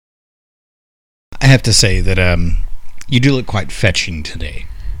I have to say that you do look quite fetching today.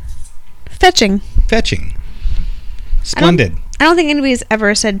 Fetching. Splendid. I don't think anybody's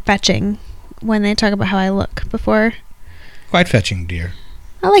ever said fetching when they talk about how I look before. Quite fetching, dear.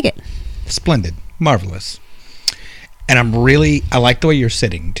 I like it. Splendid. Marvelous. And I like the way you're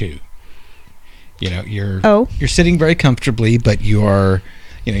sitting, too. You know, you're sitting very comfortably, but you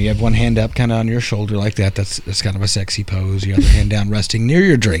have one hand up kind of on your shoulder like that. That's kind of a sexy pose. Your other hand down resting near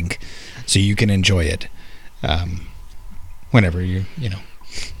your drink so you can enjoy it whenever you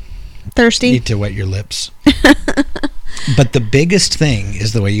thirsty. Need to wet your lips. But the biggest thing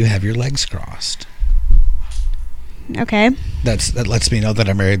is the way you have your legs crossed. Okay. That lets me know that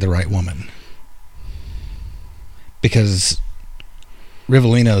I married the right woman. Because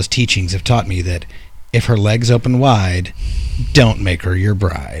Rivellino's teachings have taught me that if her legs open wide, don't make her your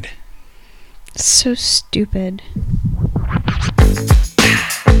bride. So stupid.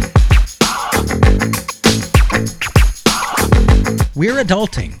 We're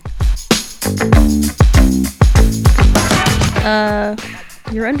adulting.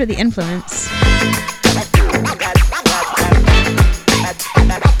 You're under the influence.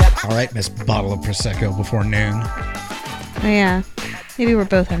 All right, Miss Bottle of Prosecco before noon. Oh, yeah. Maybe we're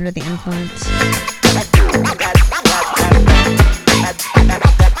both under the influence.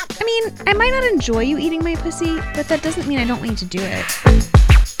 I mean, I might not enjoy you eating my pussy, but that doesn't mean I don't want you to do it.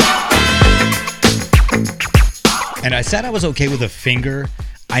 And I said I was okay with a finger.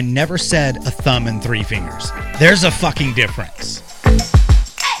 I never said a thumb and 3 fingers. There's a fucking difference.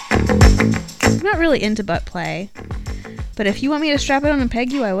 I'm not really into butt play, but if you want me to strap it on and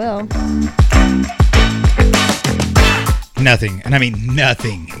peg you, I will. Nothing, and I mean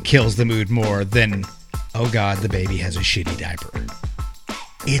nothing, kills the mood more than, oh God, the baby has a shitty diaper.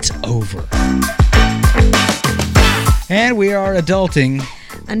 It's over. And we are adulting.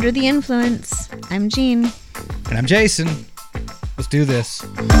 Under the influence. I'm Jean. And I'm Jason. Let's do this.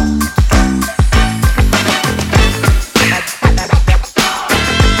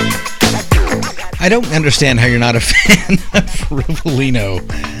 I don't understand how you're not a fan of Rivellino.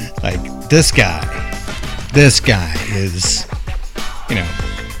 Like, this guy is,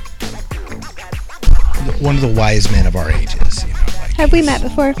 one of the wise men of our ages. Have we met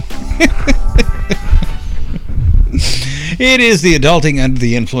before? It is the Adulting Under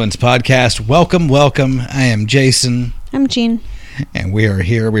the Influence podcast. Welcome. I am Jason. I'm Jean. And we are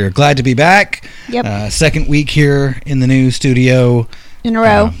here. We are glad to be back. Yep. Second week here in the new studio. In a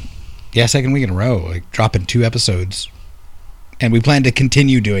row. Second week in a row. Like, dropping 2 episodes. And we plan to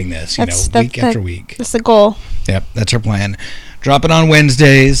continue doing this, week after week. That's the goal. Yep, that's our plan. Drop it on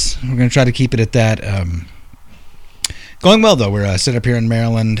Wednesdays. We're going to try to keep it at that. Going well, though. We're sitting up here in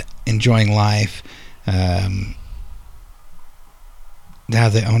Maryland, enjoying life. Now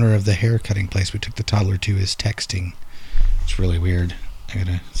the owner of the hair cutting place we took the toddler to is texting. It's really weird.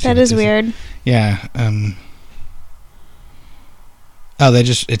 That is weird. Yeah.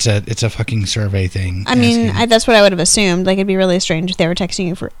 It's a fucking survey thing. I mean, that's what I would have assumed. Like, it'd be really strange if they were texting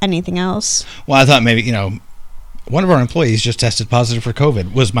you for anything else. Well, I thought maybe, one of our employees just tested positive for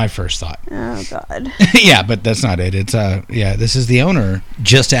COVID was my first thought. Oh, God. Yeah, but that's not it. It's, this is the owner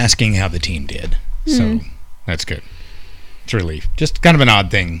just asking how the team did. So, that's good. It's a relief. Just kind of an odd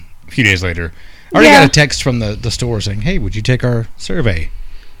thing a few days later. I already got a text from the store saying, hey, would you take our survey?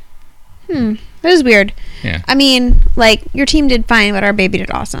 That is weird. Yeah. I mean, like, your team did fine, but our baby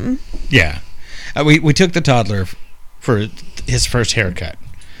did awesome. Yeah. We took the toddler for his first haircut.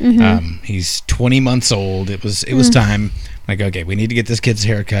 Mm-hmm. He's 20 months old. It was time. Like, okay, we need to get this kid's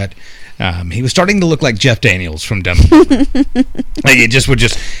haircut. He was starting to look like Jeff Daniels from Dumb. Like, it just would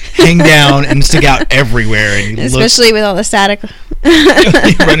just hang down and stick out everywhere. And especially with all the static.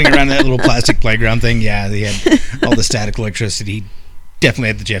 Running around that little plastic playground thing. Yeah, they had all the static electricity. He definitely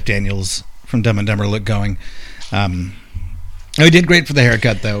had the Jeff Daniels from Dumb and Dumber look going. He did great for the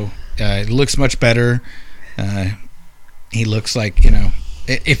haircut, though. It looks much better. He looks like,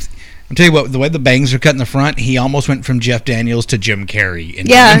 if I'll tell you what, the way the bangs are cut in the front, he almost went from Jeff Daniels to Jim Carrey.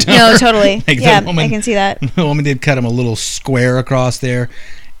 Yeah, no, totally. Like, yeah, I can see that. The woman did cut him a little square across there,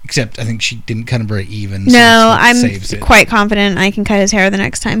 except I think she didn't cut him very even. No, I'm quite confident I can cut his hair the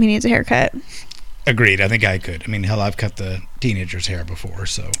next time he needs a haircut. Agreed. I think I could. I mean, hell, I've cut the teenager's hair before,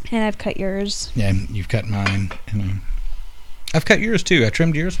 so. And I've cut yours. Yeah, you've cut mine. I've cut yours, too. I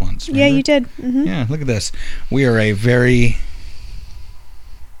trimmed yours once. Remember? Yeah, you did. Mm-hmm. Yeah, look at this. We are a very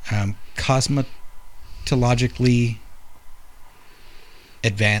cosmetologically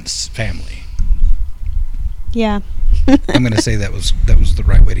advanced family. Yeah. I'm going to say that was the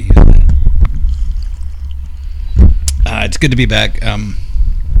right way to use that. It's good to be back.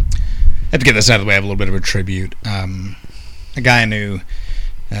 have to get this out of the way. I have a little bit of a tribute. A guy I knew,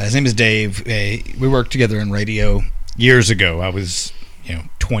 his name is Dave. We worked together in radio years ago. I was,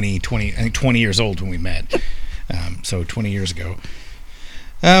 20 years old when we met. So 20 years ago.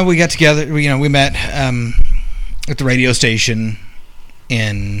 We got together, we met at the radio station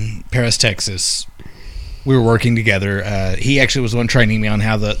in Paris, Texas. We were working together. He actually was the one training me on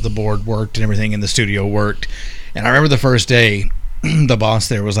how the board worked and everything in the studio worked. And I remember the first day, the boss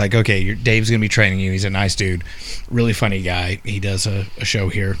there was like, okay, Dave's going to be training you. He's a nice dude, really funny guy. He does a show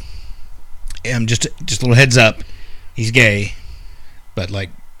here. Just a little heads up, he's gay, but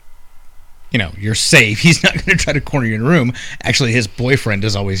you're safe. He's not going to try to corner you in a room. Actually, his boyfriend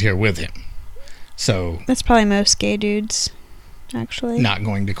is always here with him. So that's probably most gay dudes, actually. Not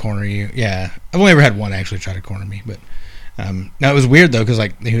going to corner you. Yeah. I've only ever had one actually try to corner me. But no, it was weird, though, because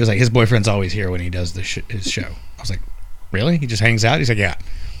he was like, his boyfriend's always here when he does his show. I was like, really? He just hangs out? He's like, yeah.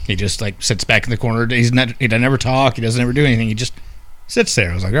 He just sits back in the corner. He doesn't ever talk. He doesn't ever do anything. He just sits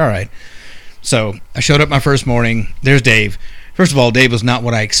there. I was like, all right. So I showed up my first morning. There's Dave. First of all, Dave was not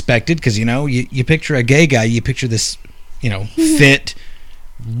what I expected because, you picture a gay guy, you picture this, fit,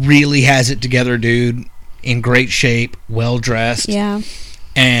 really has it together dude, in great shape, well-dressed. Yeah.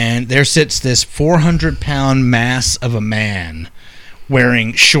 And there sits this 400-pound mass of a man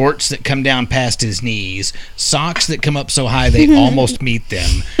wearing shorts that come down past his knees, socks that come up so high they almost meet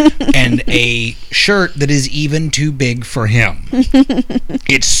them, and a shirt that is even too big for him.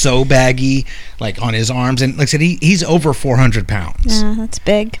 It's so baggy, on his arms. And like I said, he's over 400 pounds. Yeah, that's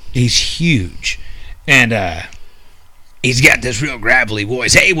big. He's huge. And he's got this real gravelly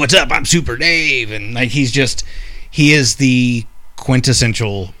voice. Hey, what's up? I'm Super Dave. And he is the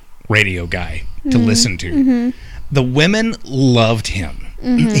quintessential radio guy to listen to. Mm-hmm. The women loved him.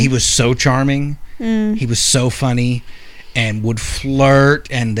 Mm-hmm. He was so charming. He was so funny and would flirt,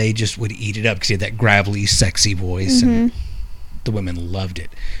 and they just would eat it up because he had that gravelly, sexy voice, and the women loved it.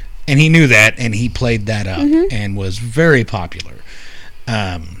 And he knew that, and he played that up and was very popular.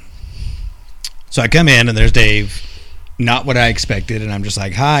 So I come in, and there's Dave, not what I expected, and I'm just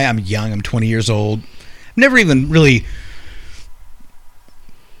like, hi, I'm young, I'm 20 years old. I've never really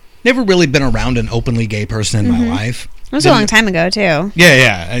been around an openly gay person in my life. It was a long time ago, too.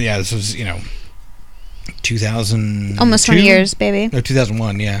 Yeah. This was, 2000. Almost 20 years, baby. No,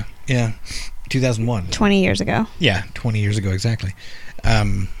 2001, yeah. 2001. 20 years ago. Yeah, 20 years ago, exactly.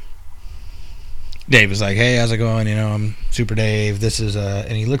 Dave was like, hey, how's it going? I'm Super Dave. This is,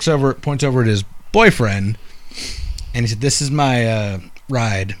 and he points over at his boyfriend, and he said, this is my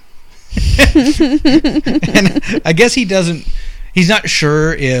ride. And I guess he's not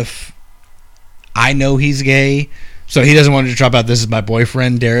sure if I know he's gay, so he doesn't want to drop out, this is my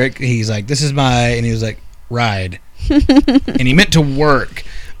boyfriend, Derek. He's like, this is and he was like, ride. And he meant to work,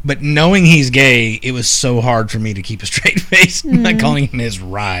 but knowing he's gay, it was so hard for me to keep a straight face, not calling him his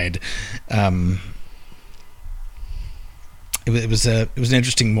ride. It was an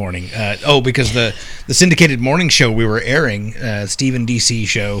interesting morning. Because the syndicated morning show we were airing, Stephen DC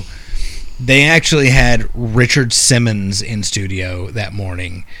show, they actually had Richard Simmons in studio that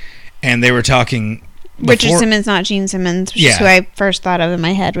morning, and they were talking. Richard Simmons, not Gene Simmons, which is who I first thought of in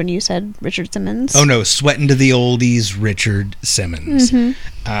my head when you said Richard Simmons. Oh no, Sweatin' to the Oldies, Richard Simmons.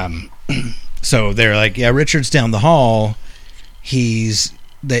 So they're like, yeah, Richard's down the hall.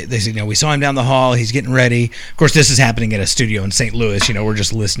 They said, we saw him down the hall. He's getting ready. Of course, this is happening at a studio in St. Louis. We're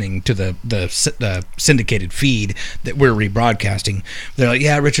just listening to the syndicated feed that we're rebroadcasting. They're like,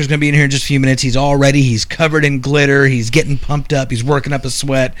 yeah, Richard's going to be in here in just a few minutes. He's all ready. He's covered in glitter. He's getting pumped up. He's working up a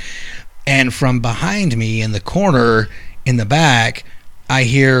sweat. And from behind me in the corner in the back, I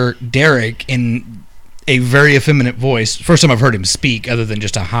hear Derek in a very effeminate voice. First time I've heard him speak other than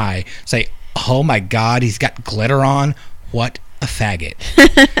just a hi. Say, oh my God, he's got glitter on. What a faggot.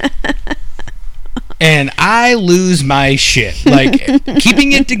 And I lose my shit.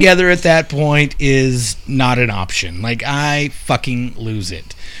 Keeping it together at that point is not an option. I fucking lose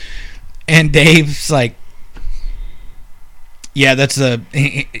it. And Dave's like, yeah,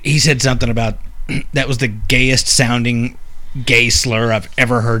 he said something about that was the gayest sounding gay slur I've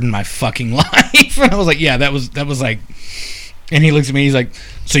ever heard in my fucking life. And I was like, yeah, that was like, and he looks at me, he's like,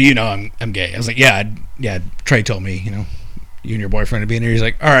 so I'm gay. I was like, yeah, Trey told me, you and your boyfriend would be in here. He's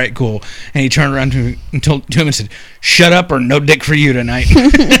like, all right, cool. And he turned around to him and said, shut up or no dick for you tonight.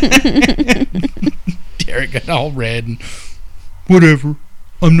 Derek got all red and whatever.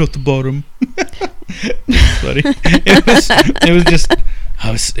 I'm not the bottom. Funny. It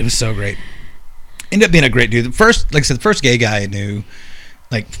was so great. Ended up being a great dude. The first gay guy I knew,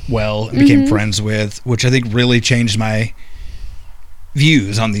 and became friends with, which I think really changed my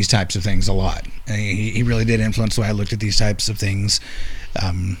views on these types of things a lot. And he really did influence the way I looked at these types of things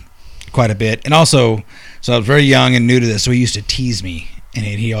quite a bit. And also, so I was very young and new to this, so he used to tease me. And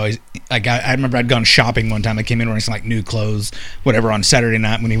he always, like, I remember I'd gone shopping one time. I came in wearing some, like, new clothes, whatever, on Saturday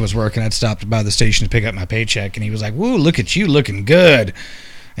night when he was working. I'd stopped by the station to pick up my paycheck, and he was like, "Woo, look at you looking good."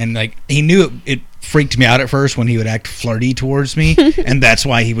 And, like, he knew it freaked me out at first when he would act flirty towards me, and that's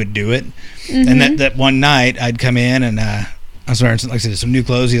why he would do it. Mm-hmm. And that one night, I'd come in, and I was wearing, like I said, some new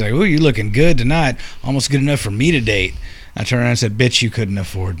clothes. He's like, "Ooh, you're looking good tonight. Almost good enough for me to date." I turned around and said, "Bitch, you couldn't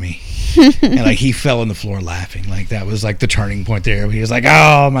afford me." And, like, he fell on the floor laughing. Like, that was, like, the turning point there. He was like,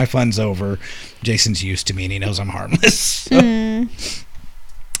 "Oh, my fun's over. Jason's used to me, and he knows I'm harmless." So, it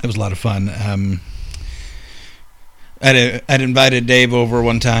was a lot of fun. I'd invited Dave over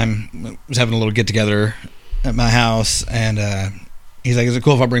one time. I was having a little get-together at my house, and he's like, "Is it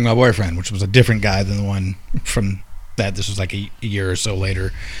cool if I bring my boyfriend?" Which was a different guy than the one from that. This was, like, a year or so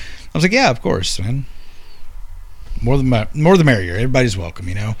later. I was like, "Yeah, of course, man. More the merrier. Everybody's welcome,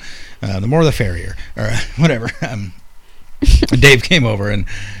 you know. The more the fairer, or whatever." Dave came over and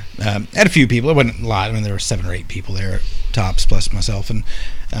had a few people. It wasn't a lot. I mean, there were 7 or 8 people there, tops, plus myself. And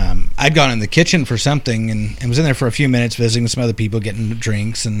I'd gone in the kitchen for something and was in there for a few minutes visiting with some other people, getting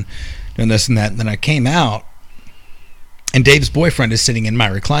drinks and doing this and that. And then I came out, and Dave's boyfriend is sitting in my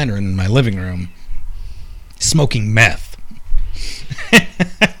recliner in my living room, smoking meth.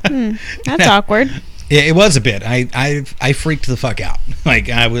 That's awkward. Yeah, it was a bit. I freaked the fuck out. Like,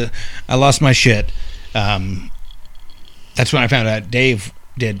 I lost my shit. That's when I found out Dave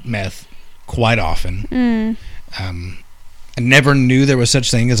did meth quite often. I never knew there was such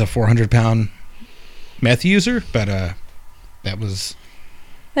thing as a 400-pound meth user, but that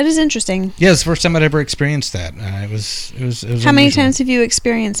is interesting. Yeah, it's the first time I'd ever experienced that. It was How many times have you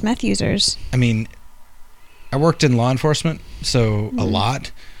experienced meth users? I mean, I worked in law enforcement, so a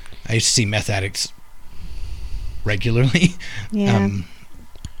lot. I used to see meth addicts regularly. Yeah.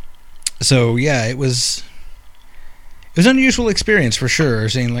 So yeah, it was an unusual experience for sure.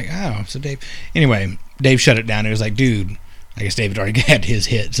 Seeing like, oh, so Dave. Anyway, Dave shut it down. He was like, "Dude," I guess David already had his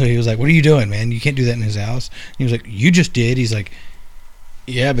hit, so he was like, "What are you doing, man? You can't do that in his house." And he was like, "You just did." He's like,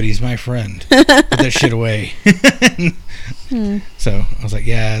 "Yeah, but he's my friend. Put that shit away." So I was like,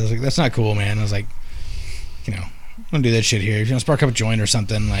 "Yeah." I was like, "That's not cool, man." I was like, "You know, don't do that shit here. If you want to spark up a joint or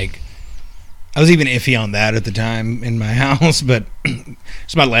something, like." I was even iffy on that at the time in my house, but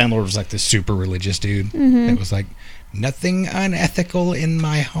so my landlord was like this super religious dude. It was like, nothing unethical in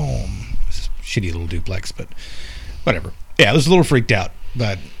my home. Shitty little duplex, but whatever. Yeah, I was a little freaked out,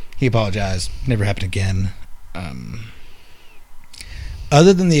 but he apologized. Never happened again.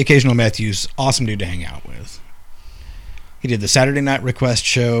 Other than the occasional meth use, awesome dude to hang out with. He did the Saturday night request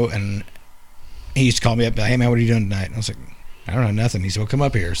show, and he used to call me up, "Hey man, what are you doing tonight?" And I was like, "I don't know, nothing." He said, "Well, come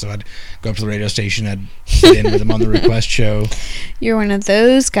up here." So I'd go up to the radio station. I'd sit in with him on the request show. You're one of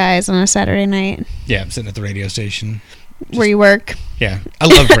those guys on a Saturday night. Yeah, I'm sitting at the radio station. Where you work. Yeah. I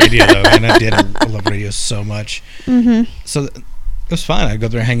love radio, though, and I love radio so much. So it was fun. I'd go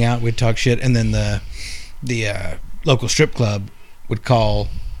there and hang out. We'd talk shit. And then the local strip club would call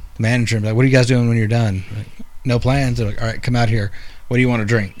the manager and be like, "What are you guys doing when you're done?" Like, "No plans." They're like, "All right, come out here. What do you want to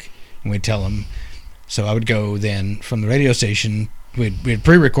drink?" And we'd tell them. So I would go then from the radio station. We'd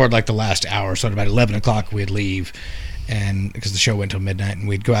pre-record like the last hour, so at about 11 o'clock we'd leave, and because the show went till midnight, and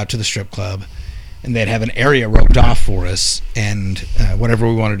we'd go out to the strip club, and they'd have an area roped off for us, and whatever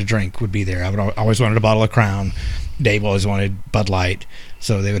we wanted to drink would be there. I would always wanted a bottle of Crown. Dave always wanted Bud Light,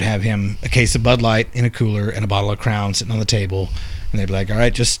 so they would have him a case of Bud Light in a cooler and a bottle of Crown sitting on the table, and they'd be like, "All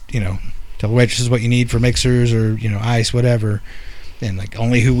right, just tell the waitresses what you need for mixers or ice, whatever." And like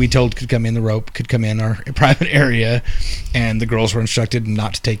only who we told could come in the rope could come in our private area, and the girls were instructed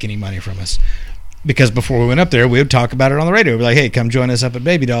not to take any money from us, because before we went up there, we would talk about it on the radio. We'd be like, "Hey, come join us up at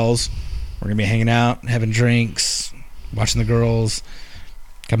Baby Dolls. We're gonna be hanging out, having drinks, watching the girls.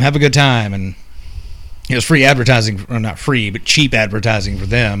 Come have a good time." And it was free advertising, or not free, but cheap advertising for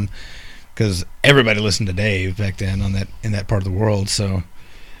them, because everybody listened to Dave back then in that part of the world. So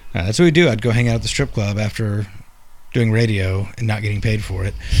that's what we do. I'd go hang out at the strip club after doing radio and not getting paid for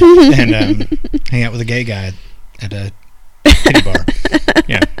it, and hang out with a gay guy at a titty bar.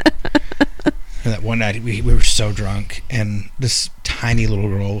 Yeah. And that one night we were so drunk, and this tiny little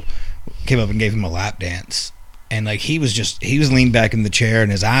girl came up and gave him a lap dance, and like he was leaned back in the chair,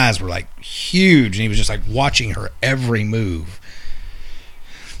 and his eyes were like huge, and he was just like watching her every move.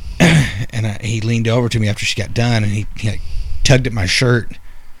 And he leaned over to me after she got done, and he like tugged at my shirt, and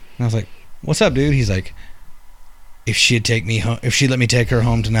I was like, "What's up, dude?" He's like, if she'd take me home, if she'd let me take her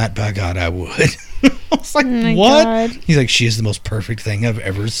home tonight, by God, I would. I was like, Oh my what? God. He's like, she is the most perfect thing I've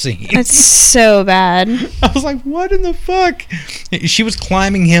ever seen. That's so bad. I was like, what in the fuck? She was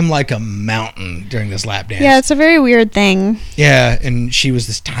climbing him like a mountain during this lap dance. Yeah, it's a very weird thing. Yeah, and she was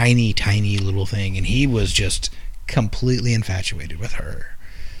this tiny, tiny little thing, and he was just completely infatuated with her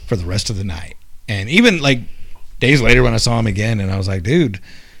for the rest of the night. And even like days later when I saw him again, and I was like, dude,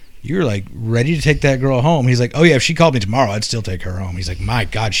 you're like ready to take that girl home. He's like, oh yeah, if she called me tomorrow, I'd still take her home. He's like, my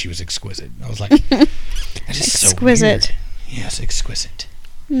God, she was exquisite. I was like, that is so Exquisite. weird. Yes, exquisite.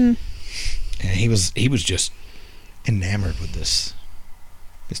 Mm. And he was just enamored with this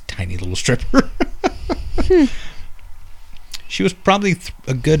tiny little stripper. She was probably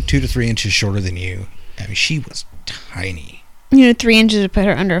a good 2 to 3 inches shorter than you. I mean, she was tiny. 3 inches would put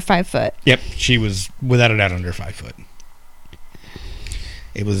her under 5 foot. Yep, she was without a doubt under 5 foot.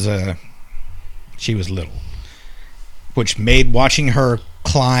 It was she was little, which made watching her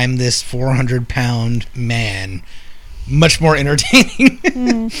climb this 400-pound man much more entertaining.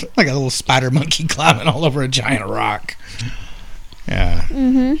 Like a little spider monkey climbing all over a giant rock. Yeah.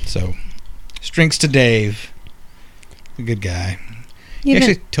 Mm-hmm. So, drinks to Dave, a good guy. He You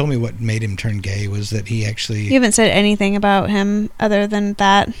actually haven't, told me what made him turn gay was that he actually. you haven't said anything about him other than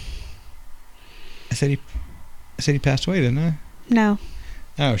that. I said he passed away, didn't I? No.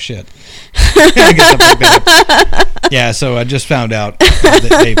 Oh shit! I guess I'll pick that up. Yeah, so I just found out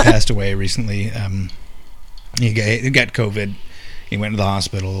that Dave passed away recently. He got COVID. He went to the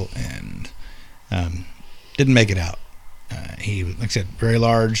hospital and didn't make it out. He, like I said, very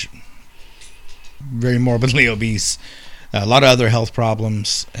large, very morbidly obese, a lot of other health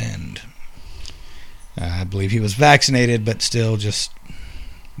problems, and I believe he was vaccinated, but still, just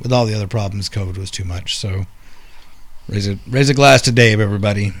with all the other problems, COVID was too much. So. Raise a glass to Dave,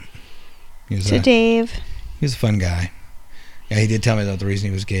 everybody. Dave. He was a fun guy. Yeah, he did tell me that the reason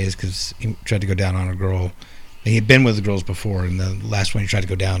he was gay is because he tried to go down on a girl. He had been with the girls before, and the last one he tried to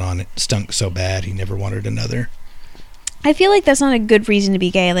go down on, it stunk so bad he never wanted another. I feel like that's not a good reason to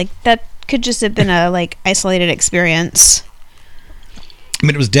be gay. Like, that could just have been a, like, isolated experience. I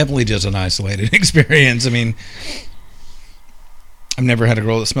mean, it was definitely just an isolated experience. I mean, I've never had a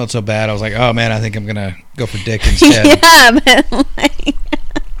girl that smelled so bad. I was like, oh man, I think I'm gonna go for dick instead. Yeah, but like,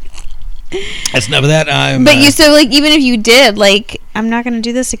 That's enough of that. but you still, like, even if you did, like, I'm not gonna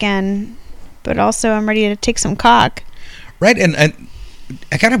do this again, but also I'm ready to take some cock. Right, and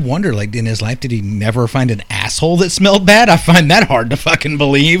I kind of wonder, like, in his life, did he never find an asshole that smelled bad? I find that hard to fucking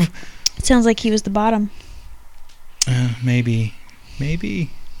believe. It sounds like he was the bottom. Maybe.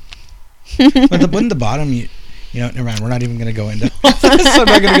 But wasn't the bottom? You know, never mind. We're not even going to go into all this. I'm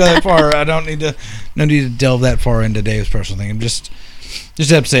not going to go that far. I don't need to delve that far into Dave's personal thing. I'm just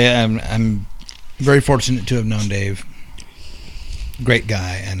have to say I'm very fortunate to have known Dave. Great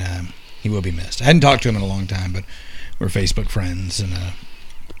guy, and he will be missed. I hadn't talked to him in a long time, but we're Facebook friends and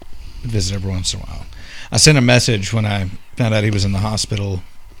visit every once in a while. I sent a message when I found out he was in the hospital.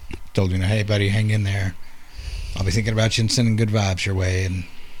 Told him, hey buddy, hang in there. I'll be thinking about you and sending good vibes your way. And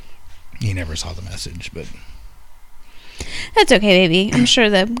he never saw the message, but. That's okay, baby. I'm sure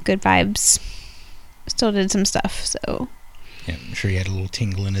the good vibes still did some stuff, so. Yeah, I'm sure he had a little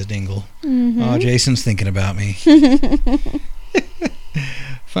tingle in his dingle. Mm-hmm. Oh, Jason's thinking about me.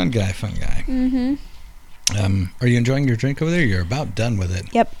 Fun guy. Mm-hmm. Are you enjoying your drink over there? You're about done with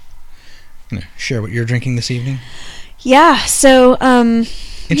it. Yep. Gonna share what you're drinking this evening? Yeah, so,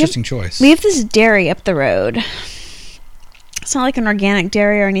 Interesting choice. we have this dairy up the road. It's not like an organic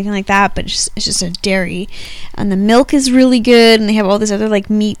dairy or anything like that, but it's just a dairy. And the milk is really good, and they have all this other, like,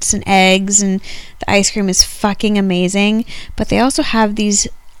 meats and eggs, and the ice cream is fucking amazing. But they also have these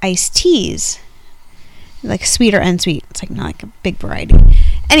iced teas, like sweet or unsweet. It's like not like a big variety.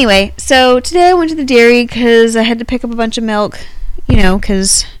 Anyway, so today I went to the dairy because I had to pick up a bunch of milk,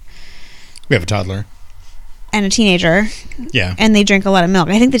 because... We have a toddler. And a teenager. Yeah. And they drink a lot of milk.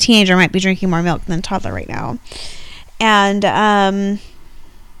 I think the teenager might be drinking more milk than the toddler right now. And I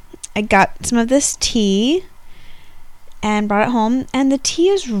got some of this tea and brought it home. And the tea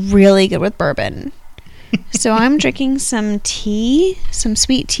is really good with bourbon. So I'm drinking some tea, some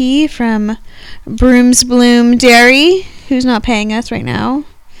sweet tea from Brooms Bloom Dairy, who's not paying us right now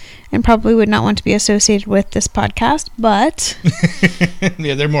and probably would not want to be associated with this podcast, but...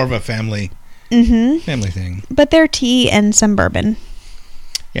 Yeah, they're more of a family thing. But they're tea and some bourbon.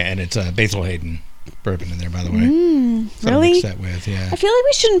 Yeah, and it's Basil Hayden bourbon in there, by the way. Really? Mix that with, yeah. I feel like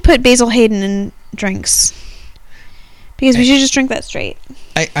we shouldn't put Basil Hayden in drinks Because we should just drink that straight.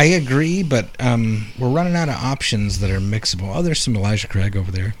 I agree, but we're running out of options that are mixable. Oh, there's some Elijah Craig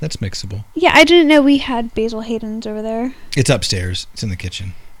over there. That's mixable. Yeah, I didn't know we had Basil Hayden's over there. It's upstairs. It's in the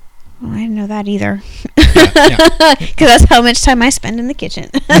kitchen. Well, I didn't know that either. Yeah. Because that's how much time I spend in the kitchen.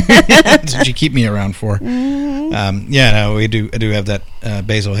 That's what you keep me around for. Mm-hmm. Yeah, no, I do have that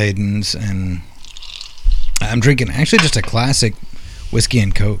Basil Hayden's, and I'm drinking actually just a classic whiskey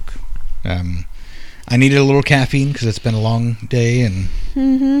and Coke. I needed a little caffeine because it's been a long day, and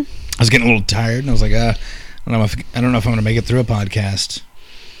I was getting a little tired, and I was like, I don't know if I'm going to make it through a podcast.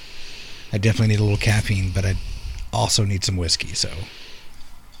 I definitely need a little caffeine, but I also need some whiskey. So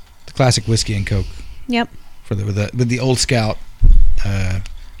the classic whiskey and Coke. Yep. For with the Old Scout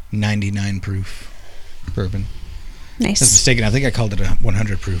 99 proof bourbon. Nice. That's mistaken. I think I called it a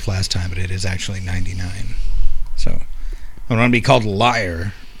 100 proof last time, but it is actually 99. So I don't want to be called a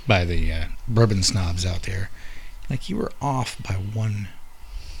liar by the bourbon snobs out there. Like, you were off by 1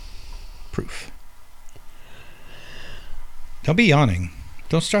 proof. Don't be yawning.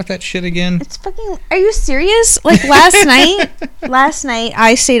 Don't start that shit again. It's fucking... Are you serious? Like, last night,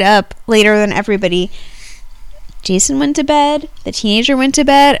 I stayed up later than everybody. Jason went to bed, the teenager went to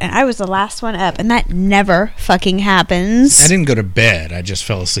bed, and I was the last one up, and that never fucking happens. I didn't go to bed. I just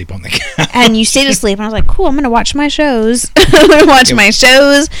fell asleep on the couch. And you stayed asleep, and I was like, cool, I'm going to watch my shows. I'm going to watch my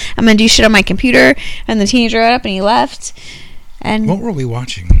shows. I'm going to do shit on my computer. And the teenager got up, and he left. And what were we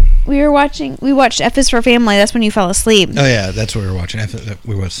watching? we watched F is for Family. That's when you fell asleep. Oh, yeah, that's what we were watching.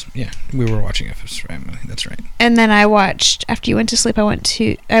 We were watching F is for Family. That's right. And then I watched, after you went to sleep,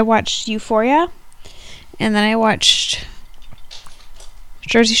 I watched Euphoria. And then I watched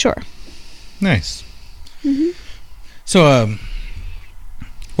Jersey Shore. Nice. So,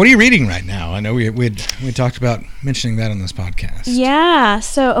 what are you reading right now? I know we talked about mentioning that on this podcast. Yeah.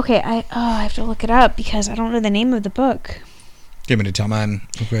 So, okay, I have to look it up because I don't know the name of the book. Do you want me to tell mine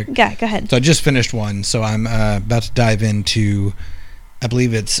real quick? Yeah, go ahead. So I just finished one, so I'm about to dive into, I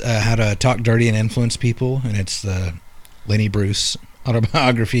believe it's How to Talk Dirty and Influence People, and it's the Lenny Bruce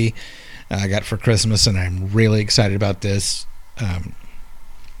autobiography I got for Christmas, and I'm really excited about this.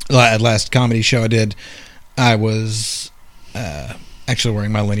 Last comedy show I did, I was actually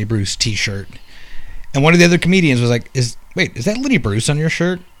wearing my Lenny Bruce t-shirt, and one of the other comedians was like, is that Lenny Bruce on your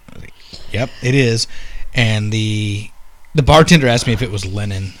shirt? I was like, yep, it is. And the bartender asked me if it was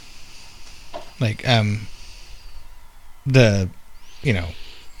Lennon, like Vladimir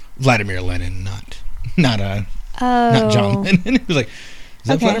Lenin, not John Lennon. He was like, is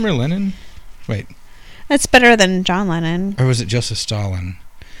that Vladimir Lenin? Wait. That's better than John Lennon. Or was it Joseph Stalin?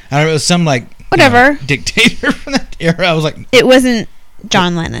 I don't know. It was some, whatever, dictator from that era. I was like... It wasn't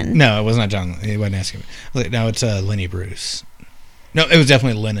John Lennon. No, it was not John Lennon. He wasn't asking me. I was like, no, it's Lenny Bruce. No, it was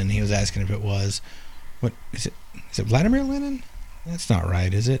definitely Lennon. He was asking if it was... What is it? Is it Vladimir Lenin? That's not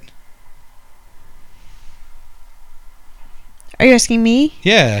right, is it? Are you asking me?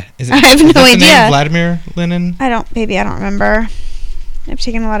 Yeah. Is it, I have no idea. Name Vladimir Lenin? I don't remember. I've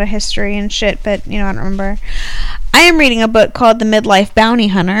taken a lot of history and shit, but, I don't remember. I am reading a book called The Midlife Bounty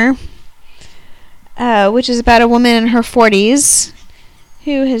Hunter, which is about a woman in her 40s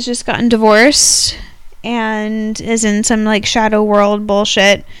who has just gotten divorced and is in some, shadow world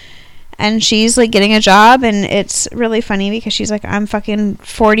bullshit. And she's, getting a job, and it's really funny because she's like, I'm fucking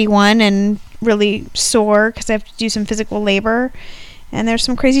 41 and really sore because I have to do some physical labor. And there's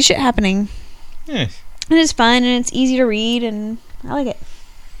some crazy shit happening. Yes. And it's fun, and it's easy to read, and I like it.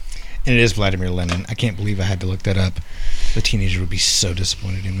 And it is Vladimir Lenin. I can't believe I had to look that up. The teenager would be so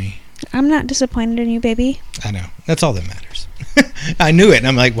disappointed in me. I'm not disappointed in you, baby. I know. That's all that matters. I knew it, and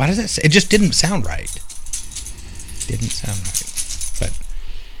I'm like, why does that say? It just didn't sound right. Didn't sound right. But,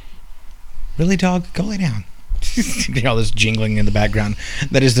 really, dog? Go lay down. You hear all this jingling in the background.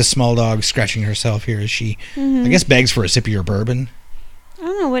 That is the small dog scratching herself here as she, I guess, begs for a sip of your bourbon. I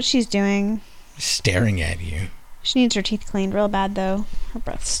don't know what she's doing. Staring at you. She needs her teeth cleaned real bad, though. Her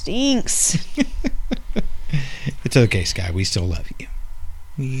breath stinks. It's okay, Sky. We still love you.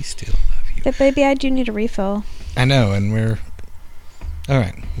 We still love you. But, baby, I do need a refill. I know, and we're... All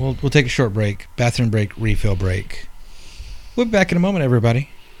right. We'll take a short break. Bathroom break, refill break. We'll be back in a moment, everybody.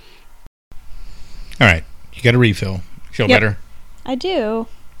 All right. You got a refill. Feel better? I do.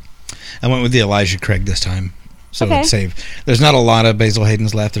 I went with the Elijah Craig this time. So okay. It's safe. There's not a lot of Basil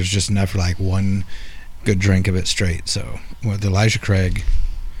Hayden's left. There's just enough for one good drink of it straight. So with Elijah Craig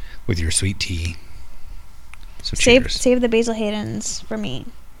with your sweet tea. So save the Basil Hayden's for me,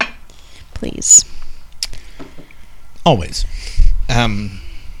 please. Always.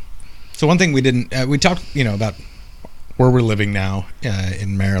 So one thing we didn't we talked about where we're living now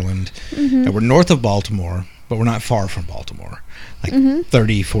in Maryland. We're north of Baltimore, but we're not far from Baltimore, like Mm-hmm.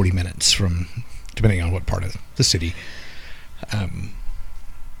 30, 40 minutes from, depending on what part of the city.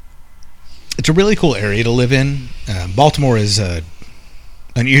 It's a really cool area to live in. Baltimore is a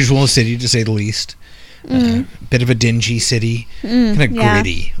unusual city, to say the least. Bit of a dingy city, kind of yeah.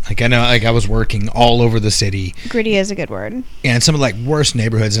 gritty. Like I know, like I was working all over the city, Gritty is a good word. and some of like worst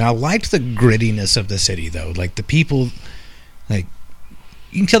neighborhoods. And I liked the grittiness of the city, though. Like the people, like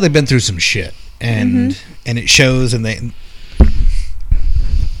you can tell they've been through some shit, and it shows. And they,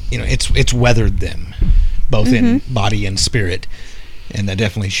 it's weathered them, both in body and spirit, and that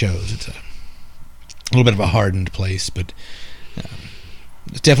definitely shows. It's a little bit of a hardened place, but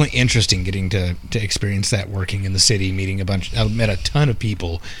it's definitely interesting getting to experience that working in the city, I met a ton of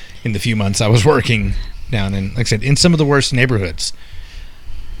people in the few months I was working down in, like I said, in some of the worst neighborhoods.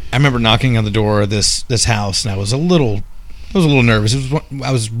 I remember knocking on the door of this house, and I was a little nervous.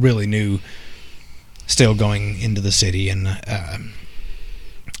 I was really new, still going into the city, and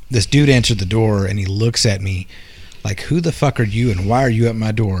this dude answered the door, and he looks at me like, "Who the fuck are you, and why are you at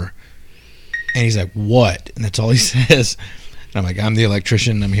my door?" And he's like, "What?" And that's all he says. And I'm like, "I'm the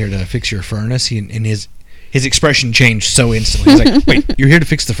electrician. I'm here to fix your furnace." And his expression changed so instantly. He's like, "Wait, you're here to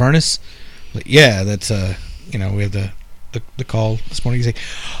fix the furnace?" I'm like, "Yeah, that's we have the call this morning." He's like,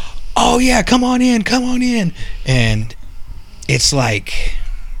 "Oh yeah, come on in." And it's like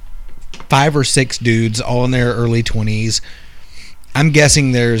 5 or 6 dudes, all in their early 20s. I'm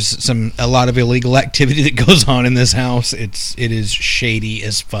guessing there's a lot of illegal activity that goes on in this house. It is shady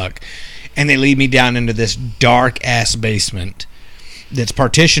as fuck. And they lead me down into this dark ass basement that's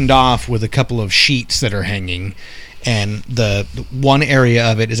partitioned off with a couple of sheets that are hanging, and the one area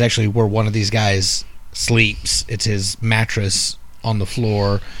of it is actually where one of these guys sleeps. It's his mattress on the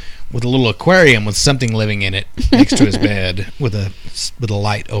floor with a little aquarium with something living in it next to his bed with a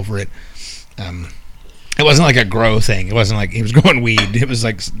light over it. It wasn't like a grow thing. It wasn't like he was growing weed. It was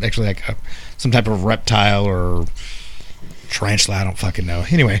like actually like some type of reptile or tarantula. I don't fucking know.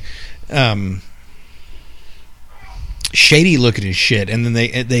 Anyway. Shady looking as shit, and then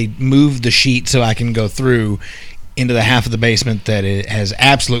they moved the sheet so I can go through into the half of the basement that it has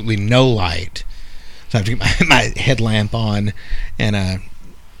absolutely no light. So I have to get my headlamp on and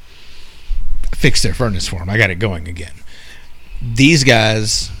fix their furnace for them. I got it going again. These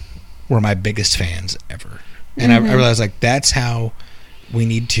guys were my biggest fans ever, and I realized like that's how we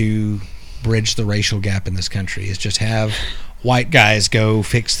need to bridge the racial gap in this country, is just have white guys go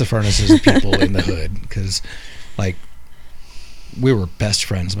fix the furnaces of people in the hood, because like we were best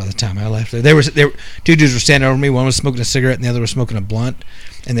friends by the time I left there. There were 2 dudes were standing over me. One was smoking a cigarette and the other was smoking a blunt,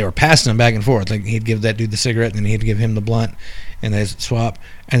 and they were passing them back and forth. Like he'd give that dude the cigarette and then he'd give him the blunt, and they'd swap.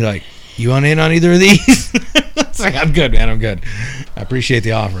 And they're like, "You want in on either of these?" It's like, "I'm good, man. I'm good. I appreciate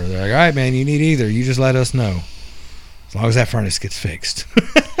the offer." They're like, "All right, man. You need either. You just let us know as long as that furnace gets fixed."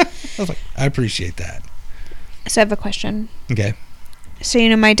 I was like, "I appreciate that." So I have a question. Okay.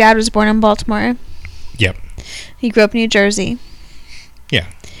 So, my dad was born in Baltimore. Yep. He grew up in New Jersey. Yeah.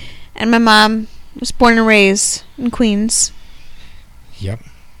 And my mom was born and raised in Queens. Yep.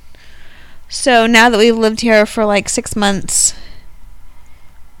 So now that we've lived here for like 6 months,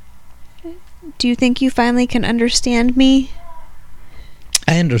 do you think you finally can understand me?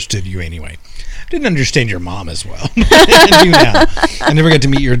 I understood you anyway. Didn't understand your mom as well. I do now. I never got to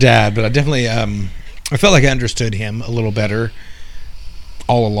meet your dad, but I definitely I felt like I understood him a little better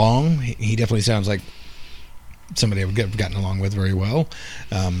all along. He definitely sounds like somebody I've gotten along with very well.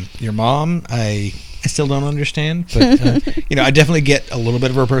 Your mom, I still don't understand, but I definitely get a little bit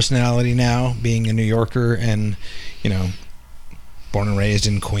of her personality now, being a New Yorker and born and raised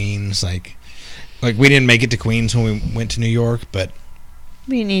in Queens. Like we didn't make it to Queens when we went to New York, but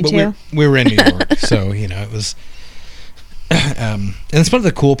We need to. We were in New York, so it was. And it's one of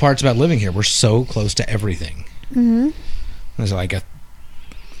the cool parts about living here. We're so close to everything. Mm-hmm. There's like a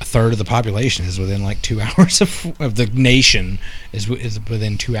third of the population is within like 2 hours of the nation is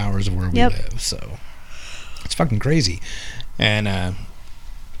within 2 hours of where we live. So it's fucking crazy. And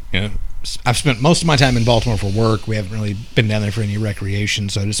I've spent most of my time in Baltimore for work. We haven't really been down there for any recreation,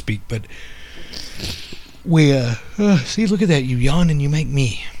 so to speak. But we see, look at that. You yawn and you make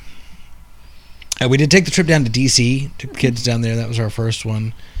me. We did take the trip down to D.C. Took the kids down there. That was our first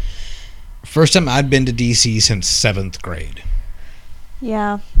one. First time I'd been to D.C. since 7th grade.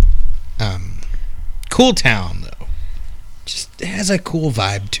 Yeah. Cool town, though. Just it has a cool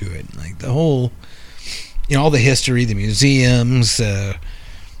vibe to it. Like the whole, all the history, the museums,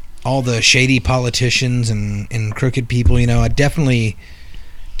 all the shady politicians and crooked people. I definitely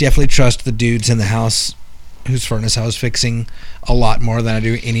trust the dudes in the house whose furnace I was fixing a lot more than I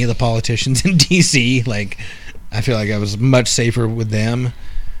do any of the politicians in DC. Like, I feel like I was much safer with them.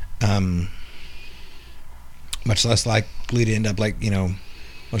 Much less likely to end up like,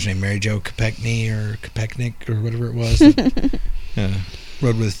 what's her name, Mary Jo Kopechnik or whatever it was.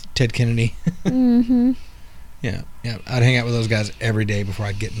 Rode with Ted Kennedy. Mm-hmm. Yeah. I'd hang out with those guys every day before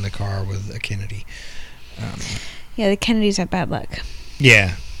I'd get in the car with a Kennedy. Yeah, the Kennedys have bad luck.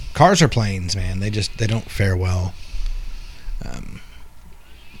 Yeah. Cars are planes, man. They don't fare well.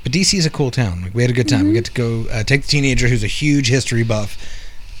 But DC is a cool town. Like, we had a good time. We get to go take the teenager who's a huge history buff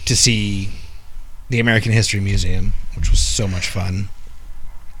to see the American History Museum, which was so much fun.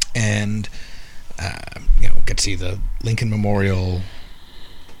 And, get to see the Lincoln Memorial.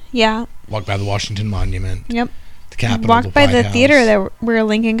 Yeah. Walk by the Washington Monument. Yep. The Capitol. Walked by the House. theater where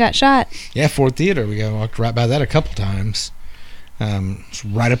Lincoln got shot. Yeah, Ford Theater. We walked right by that a couple times. It's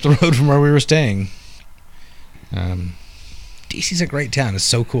right up the road from where we were staying. DC's a great town. It's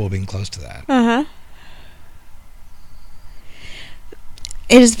so cool being close to that. Uh-huh.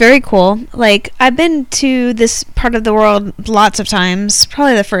 It is very cool. Like, I've been to this part of the world lots of times.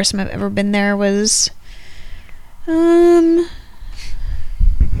 Probably the first time I've ever been there was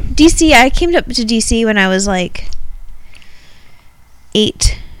DC. I came up to DC when I was like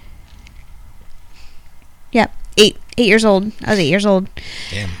 8. Yep, 8 years old. I was 8 years old.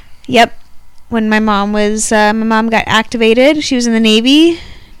 Damn. Yep. When my mom got activated. She was in the Navy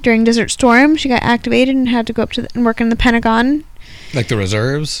during Desert Storm. She got activated and had to go up to and work in the Pentagon. Like the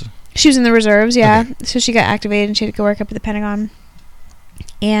reserves? She was in the reserves, yeah. Okay. So she got activated and she had to go work up at the Pentagon.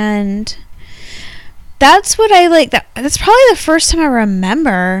 And that's what I like. That's probably the first time I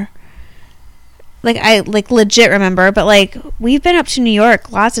remember. Like, I legit remember, but like, we've been up to New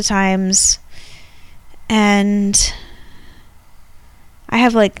York lots of times. And I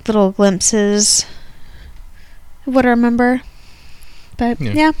have like little glimpses of what I remember. But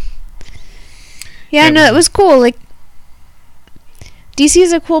yeah. Yeah, no, it was cool. Like, DC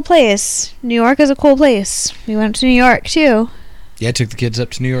is a cool place. New York is a cool place. We went to New York too. Yeah, I took the kids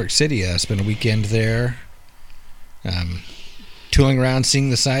up to New York City. Spent a weekend there. Tooling around, seeing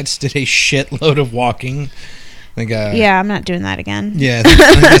the sights. Did a shitload of walking. Yeah, I'm not doing that again. Yeah,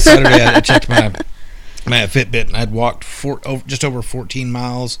 I think this Saturday I checked my Fitbit and I'd walked just over 14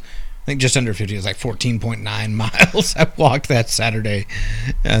 miles. I think just under 50. It was like 14.9 miles. I walked that Saturday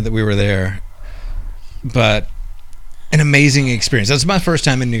that we were there. But an amazing experience. That's my first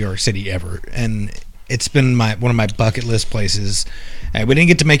time in New York City ever, and it's been one of my bucket list places. We didn't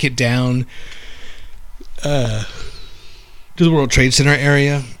get to make it down to the World Trade Center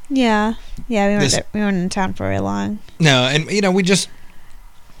area. Yeah, we weren't in town for very long. No, and we just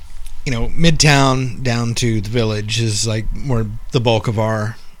Midtown down to the Village is like where the bulk of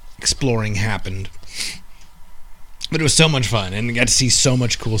our exploring happened. But it was so much fun, and I got to see so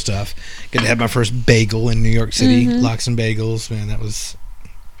much cool stuff. Got to have my first bagel in New York City, Lox and Bagels. Man, that was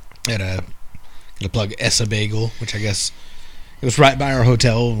got to plug Essa Bagel, which I guess it was right by our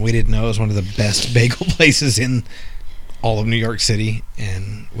hotel, and we didn't know it was one of the best bagel places in all of New York City,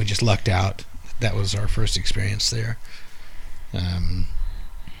 and we just lucked out. That was our first experience there.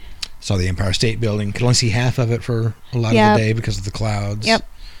 Saw the Empire State Building. Could only see half of it for a lot of the day because of the clouds. Yep.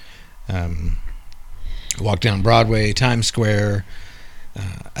 Walked down Broadway, Times Square.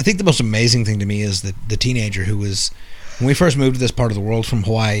 I think the most amazing thing to me is that the teenager who was, when we first moved to this part of the world from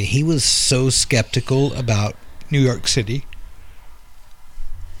Hawaii, he was so skeptical about New York City.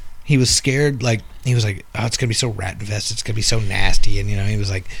 He was scared, he was like, oh, it's going to be so rat infested, it's going to be so nasty, and he was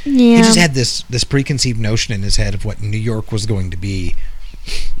like, he just had this preconceived notion in his head of what New York was going to be,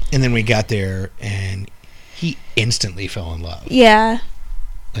 and then we got there, and he instantly fell in love. Yeah.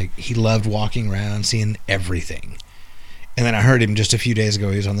 Like, he loved walking around, seeing everything. And then I heard him just a few days ago.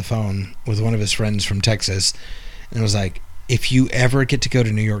 He was on the phone with one of his friends from Texas. And it was like, if you ever get to go to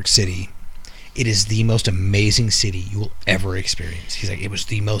New York City, it is the most amazing city you will ever experience. He's like, it was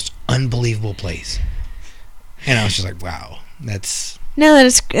the most unbelievable place. And I was just like, wow, that's... No,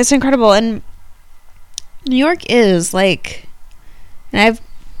 it's incredible. And New York is, like... And I've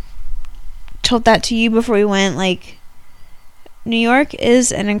told that to you before we went, like... New York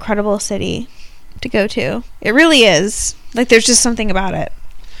is an incredible city to go to. It really is. Like, there's just something about it.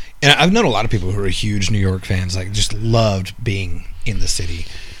 And I've known a lot of people who are huge New York fans, like, just loved being in the city.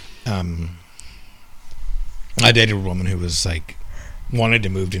 I dated a woman who was, like, wanted to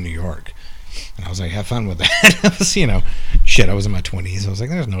move to New York. And I was like, have fun with that. I was, I was in my 20s. I was like,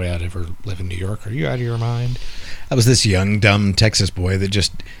 there's no way I'd ever live in New York. Are you out of your mind? I was this young, dumb Texas boy that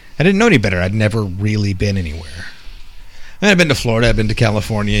just, I didn't know any better. I'd never really been anywhere. I've been to Florida, I've been to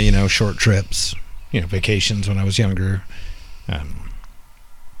California, short trips. vacations when I was younger.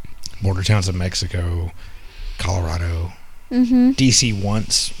 Border towns of Mexico, Colorado, DC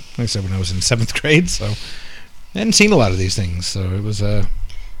once. Like I said, when I was in 7th grade, so I hadn't seen a lot of these things. So it was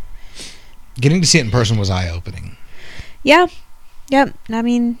getting to see it in person was eye-opening. Yeah. Yep. I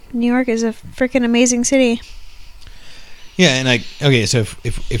mean, New York is a freaking amazing city. Yeah, and so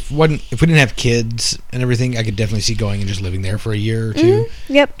if we didn't have kids and everything, I could definitely see going and just living there for a year or two.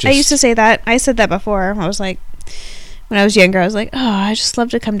 Yep. I used to say that. I said that before. I was like, when I was younger, I was like, oh, I just love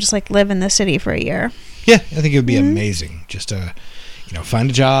to come just like live in the city for a year. Yeah, I think it would be amazing just to, find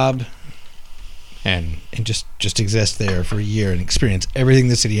a job and just exist there for a year and experience everything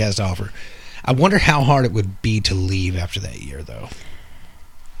the city has to offer. I wonder how hard it would be to leave after that year, though.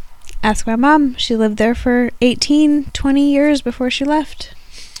 Ask my mom. She lived there for 18, 20 years before she left.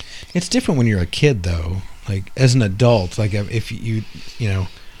 It's different when you're a kid, though. Like, as an adult, like, if you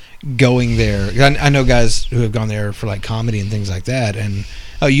going there. I know guys who have gone there for, like, comedy and things like that. And,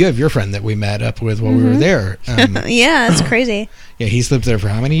 you have your friend that we met up with while we were there. Yeah, it's crazy. Yeah, he's lived there for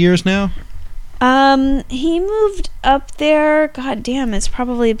how many years now? He moved up there. God damn, it's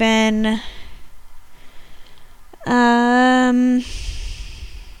probably been...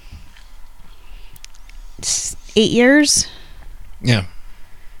 8 years. Yeah.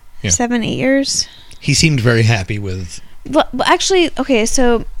 7, 8 years. He seemed very happy with. Well, actually, okay,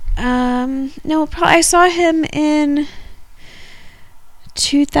 so no, I saw him in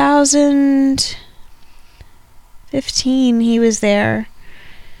 2015. He was there.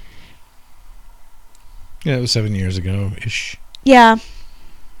 Yeah, it was 7 years ago ish. Yeah.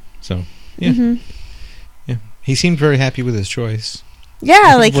 So yeah, yeah. He seemed very happy with his choice.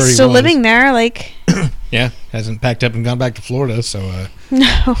 Yeah, like he's still living there, like. Yeah, hasn't packed up and gone back to Florida, so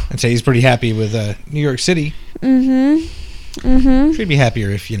no. I'd say he's pretty happy with New York City. Should be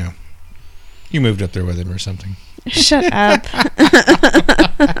happier if you moved up there with him or something. Shut up.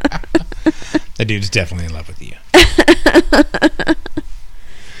 That dude's definitely in love with you.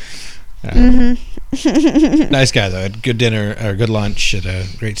 Nice guy though. Had good dinner or good lunch at a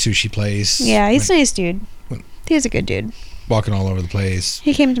great sushi place. Yeah, he's a nice dude. He's a good dude. Walking all over the place.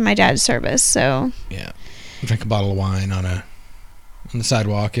 He came to my dad's service, so yeah, drank a bottle of wine on the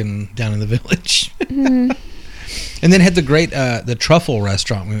sidewalk and down in the village. Mm-hmm. And then had the great the truffle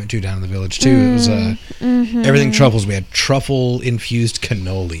restaurant we went to down in the village too. It was everything truffles. We had truffle infused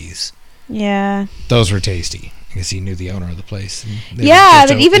cannolis. Yeah, those were tasty. I guess he knew the owner of the place. Yeah,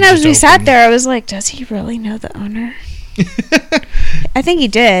 but even as we sat there, I was like, does he really know the owner? I think he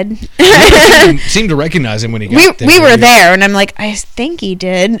did. Seemed to recognize him when he got there. We were there, and I'm like, I think he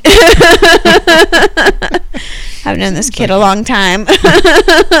did. I've known this kid a long time.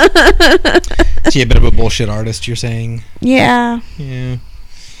 Is he a bit of a bullshit artist, you're saying? Yeah. Yeah.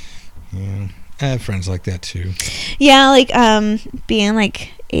 I have friends like that, too. Yeah, like, being,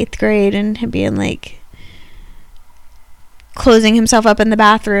 like, 8th grade and him being, like, closing himself up in the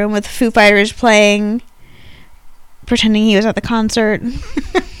bathroom with Foo Fighters playing, pretending he was at the concert.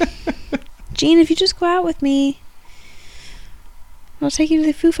 Gene, if you just go out with me, I'll take you to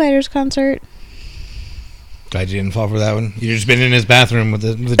the Foo Fighters concert. Glad you didn't fall for that one. You've just been in his bathroom with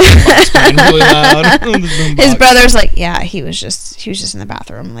the boombox playing really loud. His brother's like, yeah, he was just in the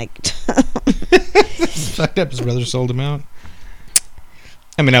bathroom, like. Fucked up. His brother sold him out.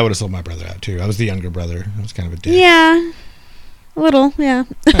 I mean, I would have sold my brother out too. I was the younger brother. I was kind of a dick. Yeah, a little. Yeah.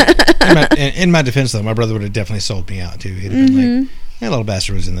 In my defense, though, my brother would have definitely sold me out too. He'd have been like, "That little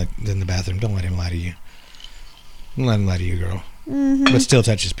bastard was in the bathroom. Don't let him lie to you. Don't let him lie to you, girl." But still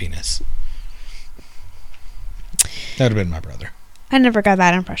touch his penis. That would have been my brother. I never got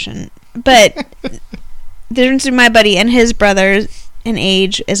that impression. But the difference between my buddy and his brother in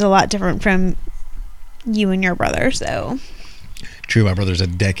age is a lot different from you and your brother, so. True, my brother's a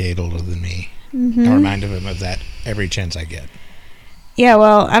decade older than me. I remind him of that every chance I get. Yeah,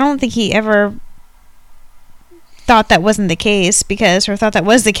 well, I don't think he ever thought that wasn't the case or thought that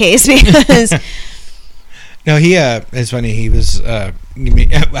was the case because... No, it's funny. He was. I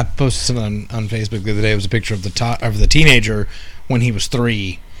posted something on Facebook the other day. It was a picture of the teenager when he was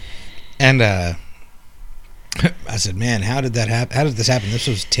 3, and I said, "Man, how did that happen? How did this happen? This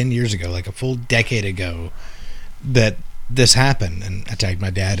was 10 years ago, like a full decade ago, that this happened." And I tagged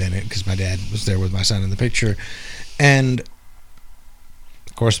my dad in it because my dad was there with my son in the picture, and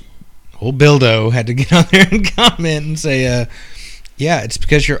of course, old Bildo had to get on there and comment and say, "Yeah, it's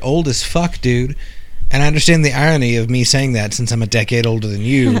because you're old as fuck, dude." And I understand the irony of me saying that since I'm a decade older than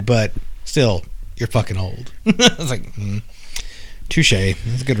you, but still, you're fucking old. I was like, touche.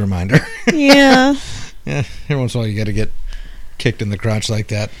 That's a good reminder. Yeah. Yeah. Every once in a while, you got to get kicked in the crotch like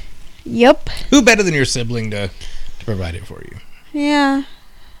that. Yep. Who better than your sibling to provide it for you? Yeah.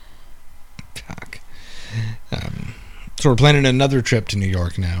 Fuck. So we're planning another trip to New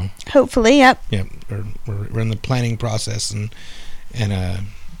York now. Hopefully, yep. Yep, we're in the planning process and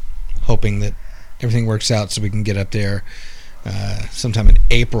hoping that everything works out so we can get up there sometime in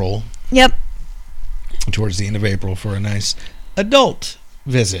April. Yep. Towards the end of April for a nice adult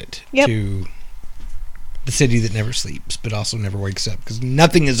visit to the city that never sleeps but also never wakes up because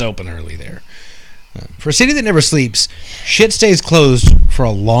nothing is open early there. For a city that never sleeps, shit stays closed for a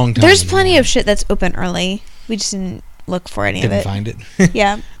long time. There's plenty of shit that's open early. We just didn't look for any of it. Didn't find it.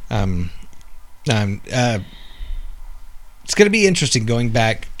 Yeah. It's going to be interesting going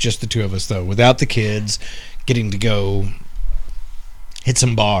back, just the two of us, though, without the kids, getting to go hit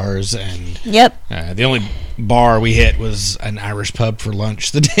some bars. And the only bar we hit was an Irish pub for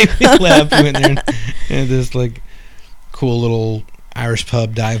lunch the day we left. We went there and this like cool little Irish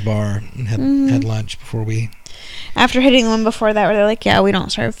pub dive bar and had lunch before we... After hitting one before that where they're like, yeah, we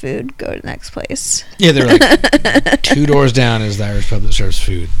don't serve food, go to the next place. Yeah, they're like, 2 doors down is the Irish pub that serves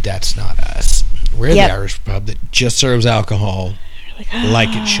food. That's not us. We're the Irish pub that just serves alcohol like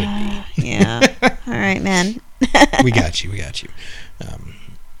it should be. Yeah. All right, man. We got you. That's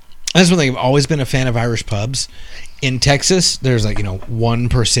one thing. I've always been a fan of Irish pubs. In Texas, there's like, one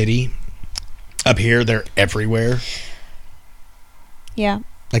per city. Up here, they're everywhere. Yeah.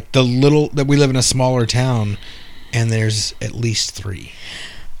 Like that we live in a smaller town, and there's at least 3.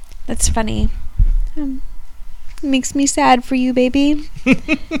 That's funny. Makes me sad for you, baby.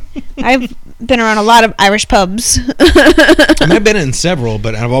 I've been around a lot of Irish pubs. I've been in several,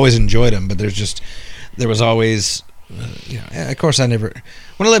 but I've always enjoyed them. But there was always, of course, when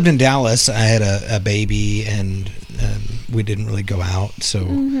I lived in Dallas, I had a baby, and we didn't really go out.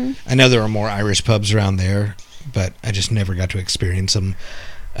 So I know there are more Irish pubs around there, but I just never got to experience them.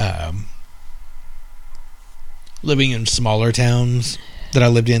 Living in smaller towns that I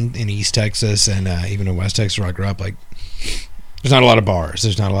lived in East Texas and even in West Texas where I grew up, like there's not a lot of bars,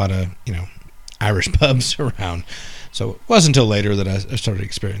 there's not a lot of Irish pubs around, so it wasn't until later that I started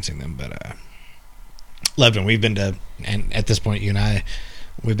experiencing them. But loved them. We've been to, and at this point you and I,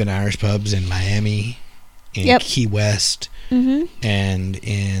 we've been to Irish pubs in Miami, in Key West, and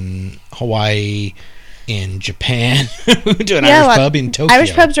in Hawaii, in Japan. We went to an Irish pub in Tokyo.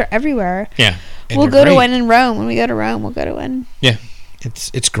 Irish pubs are everywhere. Yeah. We'll go to one in Rome. When we go to Rome, we'll go to one. Yeah.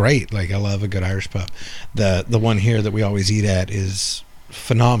 It's great. Like, I love a good Irish pub. The one here that we always eat at is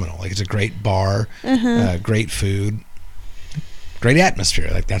phenomenal. Like, it's a great bar, great food, great atmosphere.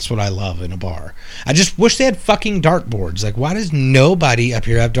 Like, that's what I love in a bar. I just wish they had fucking dartboards. Like, why does nobody up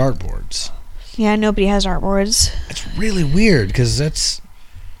here have dartboards? Yeah, nobody has dartboards. It's really weird because it's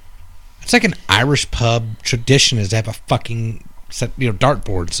like an Irish pub tradition is to have a fucking set,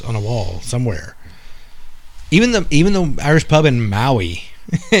 dartboards on a wall somewhere. Even the Irish pub in Maui.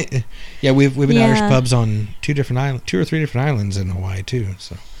 Yeah, we've been Irish pubs on 2 or 3 different islands in Hawaii too.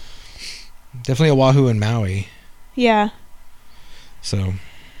 So definitely Oahu and Maui. Yeah. So,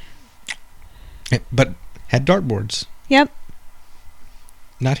 but had dartboards. Yep.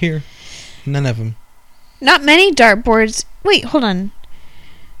 Not here. None of them. Not many dartboards. Wait, hold on.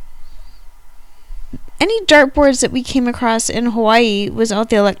 Any dartboards that we came across in Hawaii was all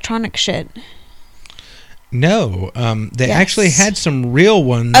the electronic shit. No, they actually had some real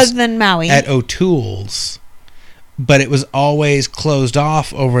ones other than Maui at O'Toole's, but it was always closed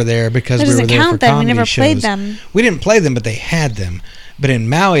off over there because we were there for comedy we never shows. Played them. We didn't play them, but they had them. But in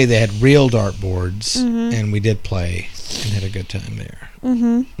Maui, they had real dartboards, and we did play and had a good time there.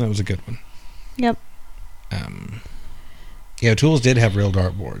 That was a good one. Yep. Yeah, O'Toole's did have real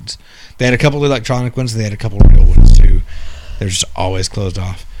dartboards. They had a couple of electronic ones. They had a couple of real ones too. They're just always closed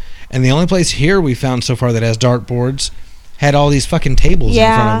off. And the only place here we found so far that has dartboards had all these fucking tables in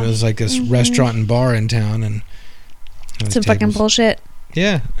front of it. It was like this restaurant and bar in town, and some fucking bullshit.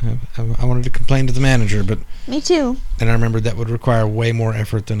 Yeah, I wanted to complain to the manager, but me too. And I remembered that would require way more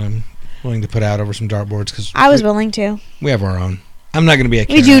effort than I'm willing to put out over some dartboards because I was willing to. We have our own. I'm not going to be a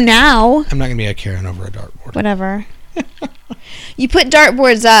Karen. We do now. I'm not going to be a Karen over a dartboard. Whatever. You put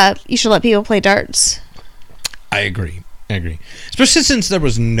dartboards up, you should let people play darts. I agree. Especially since there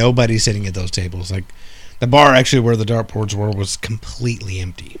was nobody sitting at those tables. Like, the bar actually where the dartboards were was completely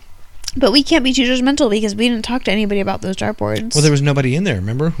empty. But we can't be too judgmental because we didn't talk to anybody about those dartboards. Well, there was nobody in there,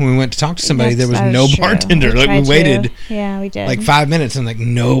 remember? When we went to talk to somebody, there was no bartender. Like, we waited. Yeah, we did. Like 5 minutes and like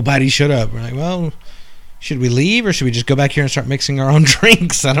nobody showed up. We're like, well, should we leave or should we just go back here and start mixing our own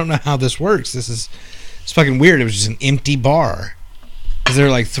drinks? I don't know how this works. It's fucking weird. It was just an empty bar. Because there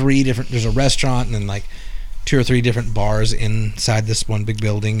are like 3 different, there's a restaurant and then like 2 or 3 different bars inside this one big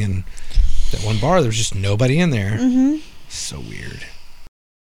building, and that one bar, there's just nobody in there. Mm-hmm. So weird.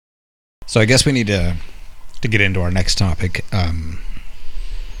 So I guess we need to get into our next topic.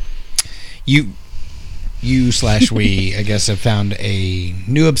 You / we, I guess, have found a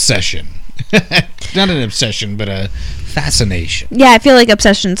new obsession. Not an obsession, but a fascination. Yeah, I feel like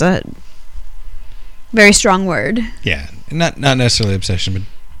obsession's a very strong word. Yeah, not necessarily obsession, but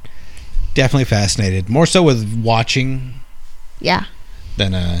definitely fascinated. More so with watching. Yeah.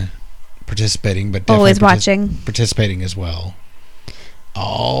 Than participating, but definitely always watching. Participating as well.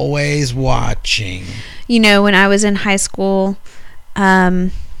 Always watching. You know, when I was in high school,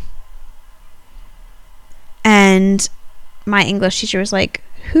 and my English teacher was like,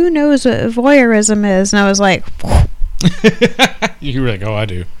 "Who knows what voyeurism is?" And I was like, you were like, "Oh, I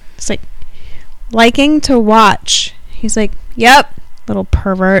do." It's like liking to watch. He's like, "Yep, little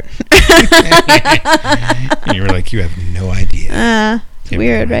pervert." And you were like, "You have no idea." It's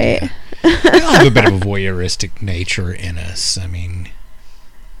weird, right? We all have a bit of a voyeuristic nature in us. I mean,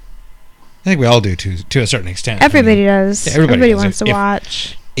 I think we all do to a certain extent. Everybody does. Yeah, everybody does. wants to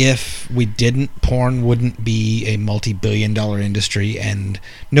watch. If we didn't, porn wouldn't be a multi-billion-dollar industry, and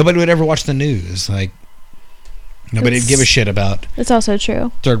nobody would ever watch the news. Like, nobody would give a shit about. It's also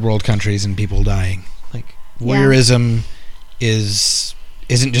true. Third world countries and people dying. Like, voyeurism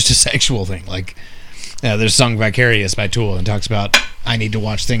isn't just a sexual thing. Like, there's a song "Vicarious" by Tool and talks about, I need to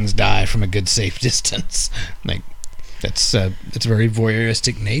watch things die from a good safe distance. Like, it's a very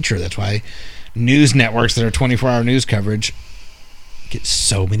voyeuristic nature. That's why news networks that are 24-hour news coverage get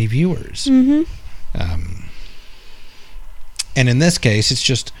so many viewers. Mm-hmm. And in this case, it's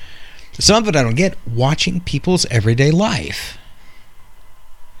just some of it I don't get. Watching people's everyday life.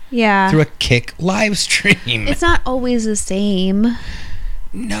 Yeah. Through a Kick live stream. It's not always the same.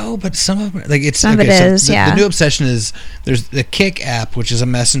 No, but some of it, like, it's some of it is. The new obsession is there's the Kick app, which is a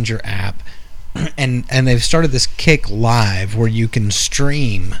messenger app, and they've started this Kick Live where you can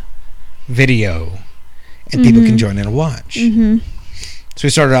stream video and people can join in and watch. Mm-hmm. So we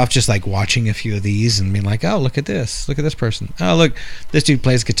started off just like watching a few of these and being like, oh, look at this person. Oh, look, this dude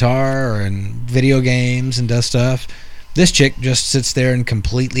plays guitar and video games and does stuff. This chick just sits there and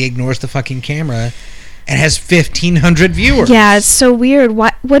completely ignores the fucking camera and has 1,500 viewers. Yeah, it's so weird.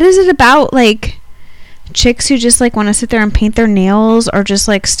 What is it about, like, chicks who just, like, want to sit there and paint their nails or just,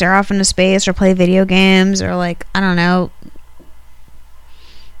 like, stare off into space or play video games or, like, I don't know,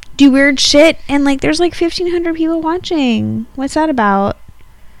 do weird shit, and, like, there's, like, 1,500 people watching. What's that about?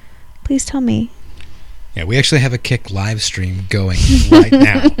 Please tell me. Yeah, we actually have a Kick live stream going right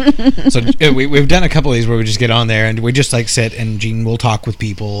now. So we've done a couple of these where we just get on there and we just, like, sit and Gene will talk with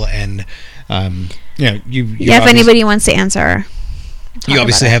people and, if anybody wants to answer. You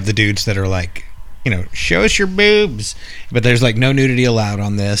obviously have the dudes that are like, show us your boobs. But there's, like, no nudity allowed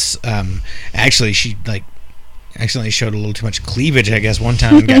on this. Actually, she, like, accidentally showed a little too much cleavage, I guess, one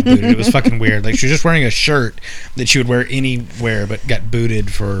time and got booted. It was fucking weird. Like, she was just wearing a shirt that she would wear anywhere but got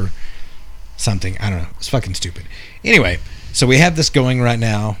booted for something. I don't know. It's fucking stupid. Anyway, so we have this going right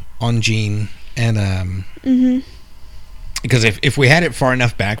now on Gene, and because if we had it far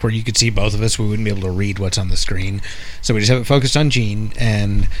enough back where you could see both of us, we wouldn't be able to read what's on the screen. So we just have it focused on Gene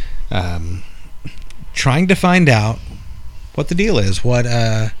and trying to find out what the deal is. What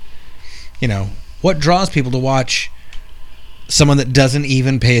what draws people to watch someone that doesn't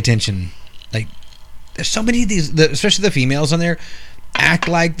even pay attention. Like, there's so many of these, especially the females on there, act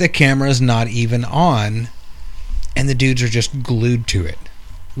like the camera's not even on, and the dudes are just glued to it.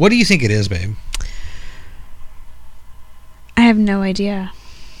 What do you think it is, babe? I have no idea.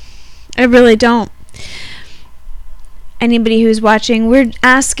 I really don't. Anybody who's watching, we're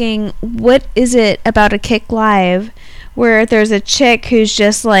asking, what is it about a Kick Live where there's a chick who's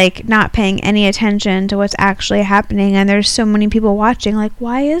just, like, not paying any attention to what's actually happening, and there's so many people watching? Like,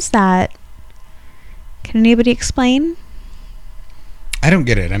 why is that? Can anybody explain? I don't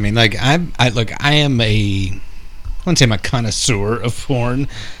get it. I mean, like, I am I wouldn't say I'm a connoisseur of porn,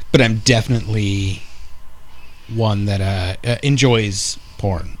 but I'm definitely one that enjoys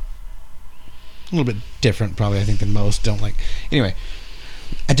porn. A little bit different, probably, I think, than most. Don't like. Anyway,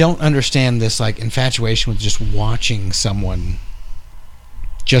 I don't understand this, like, infatuation with just watching someone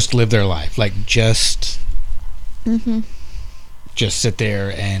just live their life. Like, just sit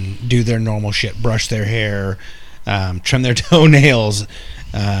there and do their normal shit, brush their hair, trim their toenails,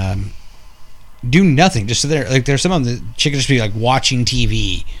 do nothing, just sit there. Like, there's some of them, the chick just be like watching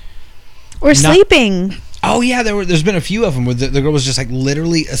TV or sleeping. Oh yeah, there's been a few of them where the girl was just, like,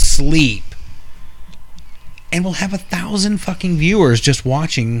 literally asleep, and we'll have 1,000 fucking viewers just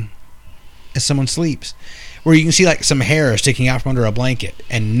watching as someone sleeps. where you can see like some hair sticking out from under a blanket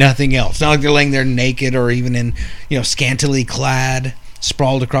and nothing else. It's not like they're laying there naked or even in, scantily clad,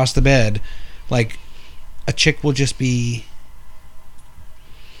 sprawled across the bed. Like, a chick will just be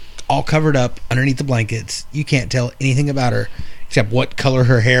all covered up underneath the blankets. You can't tell anything about her except what color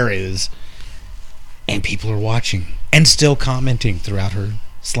her hair is. And people are watching and still commenting throughout her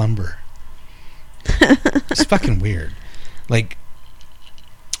slumber. It's fucking weird. Like,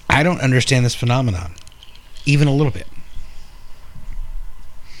 I don't understand this phenomenon even a little bit.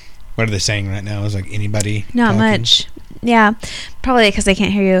 What are they saying right now? Is like anybody Not talking? much. Yeah, probably because I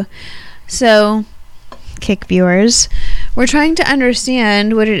can't hear you. So, Kick viewers, we're trying to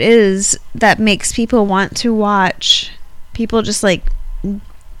understand what it is that makes people want to watch people just like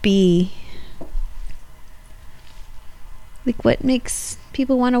be. Like, what makes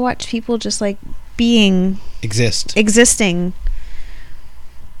people want to watch people just like existing?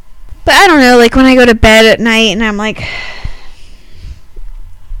 But I don't know, like when I go to bed at night and I'm like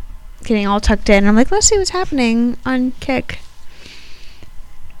getting all tucked in, I'm like, let's see what's happening on Kick.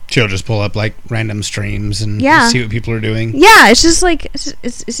 She'll just pull up like random streams and see what people are doing. Yeah, it's just like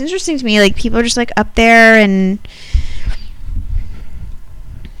it's interesting to me. Like, people are just like up there and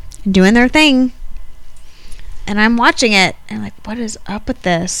doing their thing, and I'm watching it and I'm like, what is up with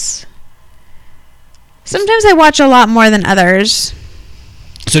this? Sometimes I watch a lot more than others.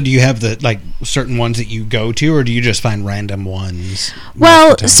 So do you have the like certain ones that you go to, or do you just find random ones?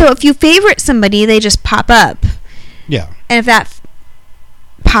 Well, so if you favorite somebody, they just pop up. Yeah. And if that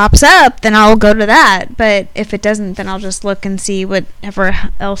pops up, then I'll go to that. But if it doesn't, then I'll just look and see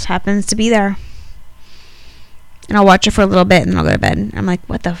whatever else happens to be there. And I'll watch it for a little bit and then I'll go to bed. I'm like,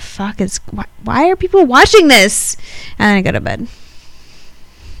 what the fuck why are people watching this? And then I go to bed.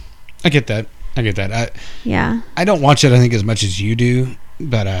 I get that. Yeah. I don't watch it, I think, as much as you do,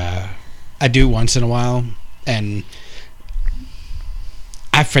 but I do once in a while, and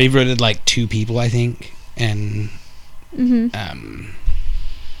I favorited like 2 people, I think, and I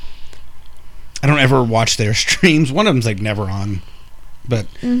don't ever watch their streams. One of them's like never on, but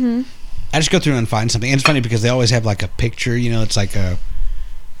I just go through and find something. And it's funny because they always have like a picture, it's like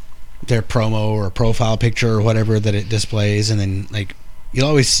their promo or profile picture or whatever that it displays, and then like you'll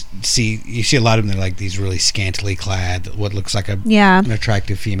always see a lot of them. They're like these really scantily clad, what looks like an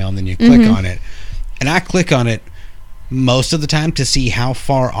attractive female, and then you click on it, and I click on it most of the time to see how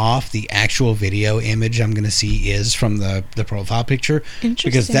far off the actual video image I'm going to see is from the profile picture,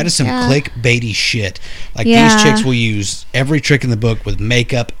 because that is some clickbaity shit. Like, these chicks will use every trick in the book with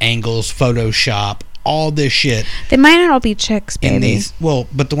makeup, angles, Photoshop, all this shit. They might not all be chicks, baby.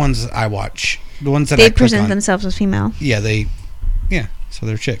 But the ones that I watch, the ones that they I click present on, themselves as female. So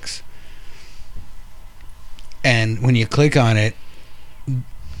they're chicks. And when you click on it,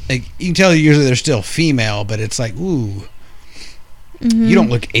 like, you can tell usually they're still female, but it's like, ooh, you don't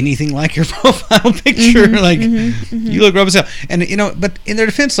look anything like your profile picture. You look rough as hell. And, but in their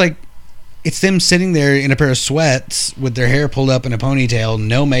defense, like, it's them sitting there in a pair of sweats with their hair pulled up in a ponytail,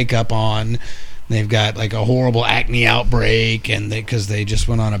 no makeup on. They've got like a horrible acne outbreak, and because they just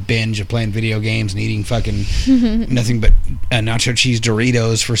went on a binge of playing video games and eating fucking nothing but nacho cheese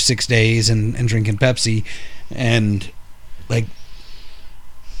Doritos for 6 days and drinking Pepsi, and like,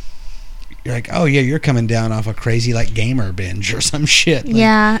 you're like, oh yeah, you're coming down off a crazy like gamer binge or some shit. Like,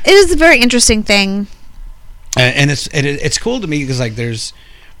 yeah, it is a very interesting thing, and it's cool to me because like there's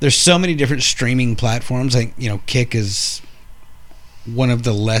so many different streaming platforms. Like, Kick is one of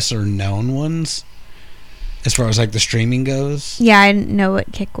the lesser known ones as far as like the streaming goes. Yeah, I didn't know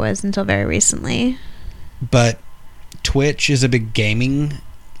what Kick was until very recently. But Twitch is a big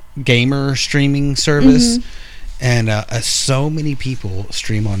gamer streaming service, and so many people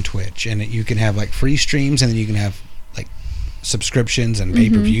stream on Twitch, and you can have like free streams, and then you can have like subscriptions and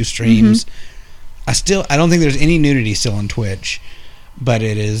pay-per-view streams. I don't think there's any nudity still on Twitch, but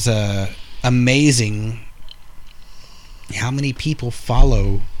it is amazing how many people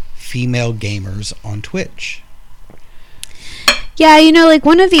follow female gamers on Twitch. Yeah, like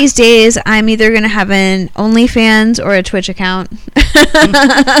one of these days I'm either going to have an OnlyFans or a Twitch account.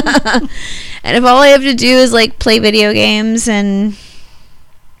 And if all I have to do is like play video games and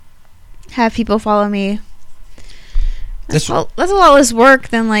have people follow me, that's a lot less work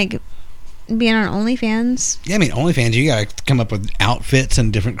than like being on OnlyFans. Yeah, I mean, OnlyFans, you gotta come up with outfits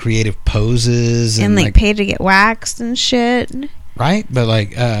and different creative poses and like pay to get waxed and shit. Right, but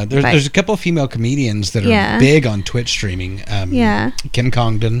like there's a couple of female comedians that are big on Twitch streaming. Kim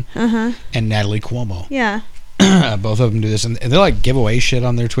Congdon and Natalie Cuomo. Yeah. Both of them do this, and they're like giveaway shit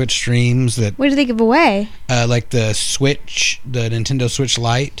on their Twitch streams. What do they give away? Like the Nintendo Switch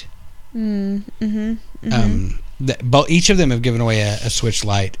Lite. Each of them have given away a Switch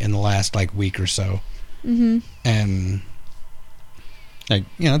Lite in the last like week or so, and like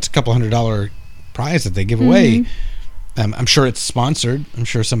it's a couple $100 prize that they give away. I'm sure it's sponsored. I'm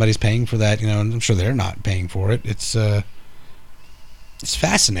sure somebody's paying for that. And I'm sure they're not paying for it. It's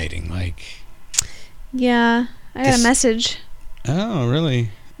fascinating. Like, yeah, I got a message. Oh, really?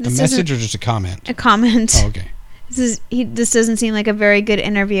 A message or just a comment? A comment. Oh, okay. This doesn't seem like a very good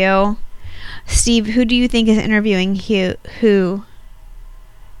interview. Steve, who do you think is interviewing who?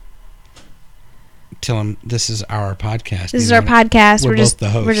 Tell him this is our podcast. This is our podcast. We're both the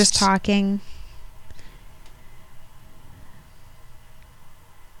hosts. We're just talking.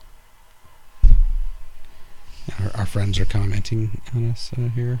 Our friends are commenting on us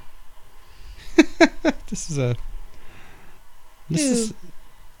here. This is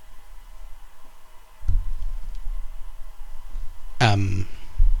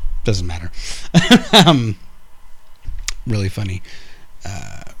doesn't matter. Really funny.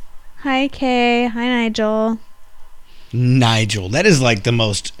 Hi Kay. Hi Nigel. Nigel. That is like the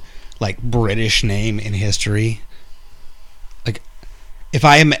most like British name in history. Like, if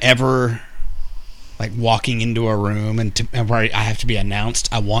I am ever like walking into a room and where I have to be announced,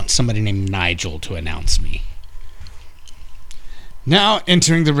 I want somebody named Nigel to announce me. Now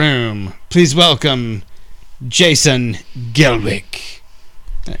entering the room, please welcome Jason Gilwick.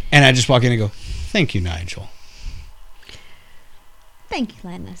 And I just walk in and go, thank you, Nigel. Thank you,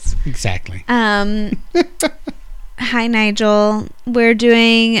 Linus. Exactly. Hi, Nigel. We're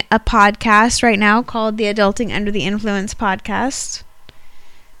doing a podcast right now called the Adulting Under the Influence podcast.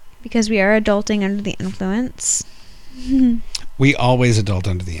 Because we are adulting under the influence. We always adult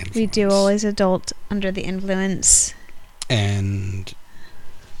under the influence. We do always adult under the influence. And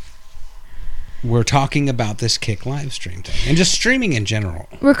we're talking about this Kick live stream thing. And just streaming in general.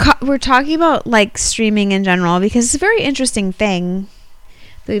 We're talking about like streaming in general because it's a very interesting thing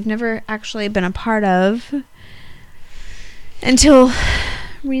that we've never actually been a part of. Until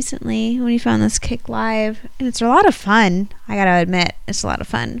recently when we found this Kick Live. And it's a lot of fun. I gotta admit, it's a lot of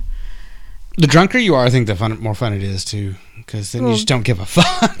fun. The drunker you are, I think the more fun it is too, because then you just don't give a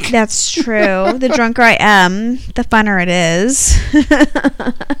fuck. That's true. The drunker I am, the funner it is.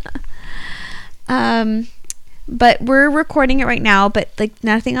 But we're recording it right now, but like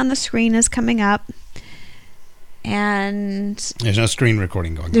nothing on the screen is coming up, and there's no screen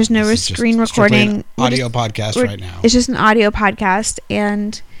recording going on. There's no screen recording. Audio podcast right now. It's just an audio podcast,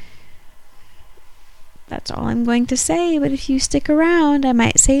 and that's all I'm going to say, but if you stick around, I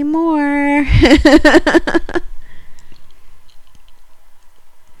might say more.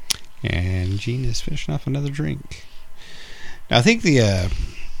 And Gene is finishing off another drink. Now, I think the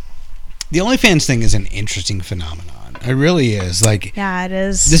OnlyFans thing is an interesting phenomenon. It really is. Like, yeah, it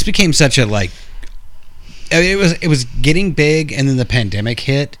is. This became such a, like... It was getting big, and then the pandemic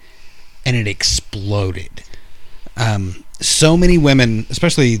hit, and it exploded. So many women,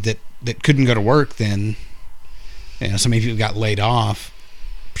 especially that couldn't go to work then, so many people got laid off,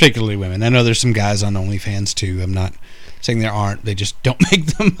 particularly women. I know there's some guys on OnlyFans too. I'm not saying there aren't. They just don't make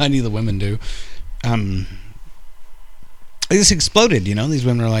the money the women do. It just exploded, These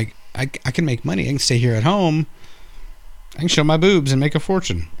women are like, I can make money. I can stay here at home. I can show my boobs and make a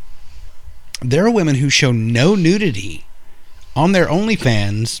fortune. There are women who show no nudity on their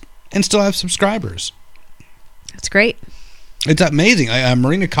OnlyFans and still have subscribers. That's great. It's amazing.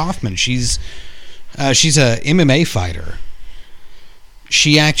 Marina Kaufman, she's a MMA fighter.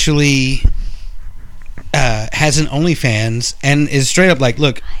 She actually has an OnlyFans and is straight up like,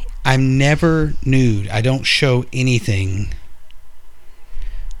 look, I'm never nude. I don't show anything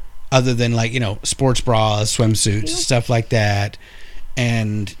other than like, sports bras, swimsuits, stuff like that.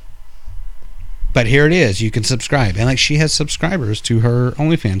 But here it is. You can subscribe. And like, she has subscribers to her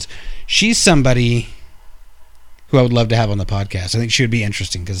OnlyFans. She's somebody who I would love to have on the podcast. I think she would be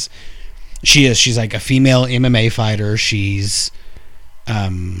interesting because she's like a female MMA fighter. She's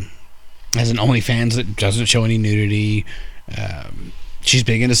has an OnlyFans that doesn't show any nudity. She's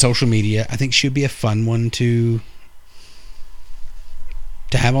big into social media. I think she would be a fun one to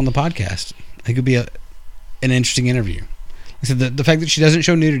have on the podcast. I think it would be an interesting interview. I said the fact that she doesn't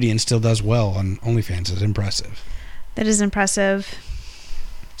show nudity and still does well on OnlyFans is impressive. That is impressive.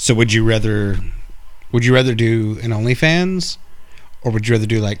 So would you rather do an OnlyFans, or would you rather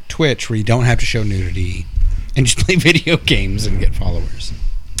do like Twitch where you don't have to show nudity and just play video games and get followers?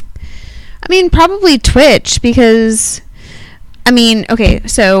 I mean, probably Twitch because, okay,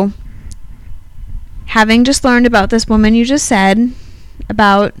 so having just learned about this woman you just said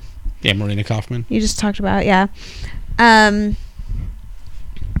about... Yeah, Marina Kaufman. You just talked about, yeah.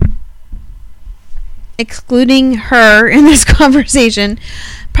 excluding her in this conversation,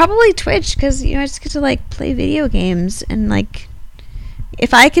 probably Twitch, because I just get to like play video games, and like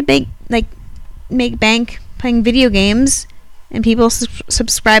if I could make bank playing video games and people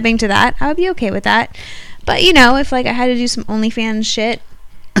subscribing to that, I would be okay with that. But if like I had to do some OnlyFans shit,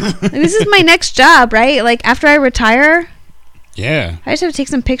 like, this is my next job, right? Like after I retire, yeah, I just have to take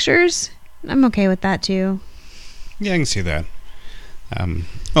some pictures. I'm okay with that too. Yeah, I can see that.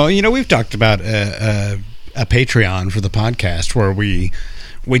 Well, we've talked about a Patreon for the podcast where we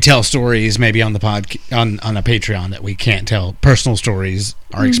tell stories maybe on the on a Patreon that we can't tell, personal stories,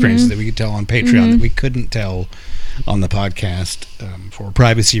 our experiences that we could tell on Patreon that we couldn't tell on the podcast for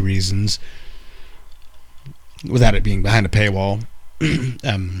privacy reasons without it being behind a paywall.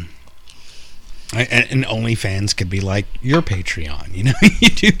 And OnlyFans could be like your Patreon, you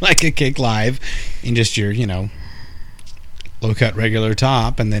do like a Kick Live in just your, low cut regular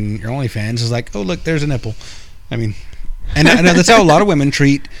top, and then your OnlyFans is like, oh look, there's a nipple. I mean, and I know that's how a lot of women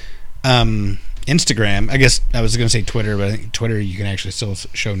treat Instagram. I guess I was going to say Twitter, but I think Twitter you can actually still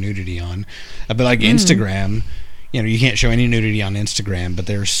show nudity on. But like Instagram, you can't show any nudity on Instagram. But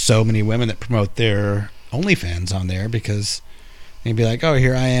there's so many women that promote their OnlyFans on there because they'd be like, oh,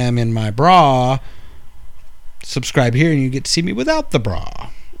 here I am in my bra. Subscribe here, and you get to see me without the bra.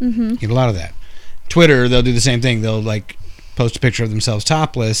 You get a lot of that. Twitter, they'll do the same thing. They'll like post a picture of themselves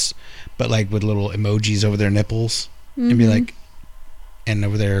topless, but like with little emojis over their nipples, and be like, and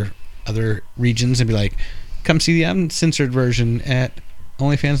over their other regions, and be like, come see the uncensored version at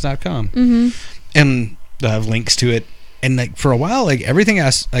onlyfans.com. And they'll have links to it. And like for a while, like everything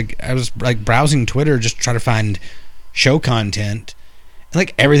else, like I was like browsing Twitter just trying to find show content, and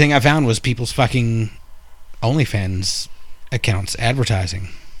like everything I found was people's fucking OnlyFans accounts advertising.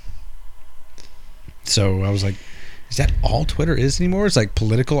 So I was like, is that all Twitter is anymore? It's like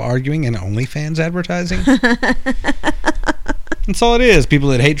political arguing and OnlyFans advertising? That's all it is. People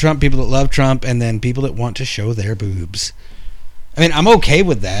that hate Trump, people that love Trump, and then people that want to show their boobs. I mean, I'm okay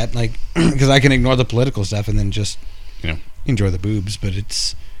with that, like, because I can ignore the political stuff and then just, enjoy the boobs. But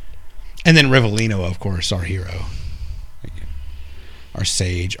it's, and then Rivellino, of course, our hero, our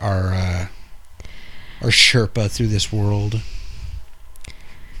sage, our Sherpa through this world. If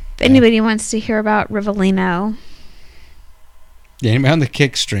anybody wants to hear about Rivellino. Yeah, anybody on the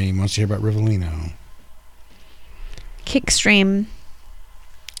Kick stream wants to hear about Rivellino. Kickstream.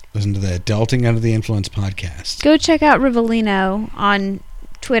 Listen to the Adulting Under the Influence podcast. Go check out Rivellino on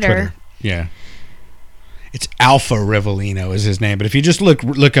Twitter. Yeah. It's Alpha Rivellino is his name, but if you just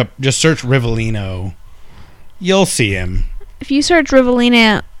look up, just search Rivellino, you'll see him. If you search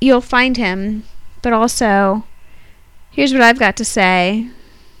Rivellino, you'll find him. But also, here's what I've got to say.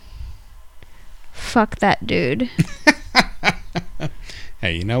 Fuck that dude.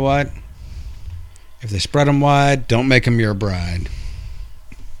 Hey, you know what? If they spread them wide, don't make them your bride.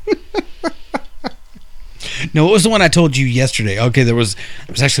 No, what was the one I told you yesterday? Okay, there was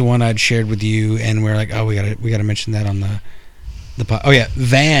actually one I'd shared with you, and we're like, oh, we gotta mention that on the oh yeah,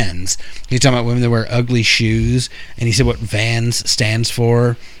 Vans. He's talking about women that wear ugly shoes, and he said what Vans stands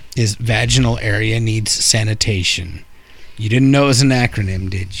for is vaginal area needs sanitation. You didn't know it was an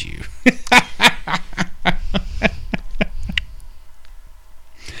acronym, did you?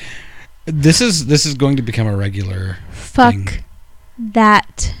 This is going to become a regular Fuck thing.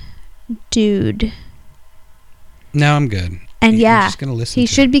 That dude. No, I'm good. And I'm just gonna listen he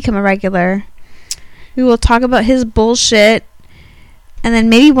to should it. become a regular. We will talk about his bullshit, and then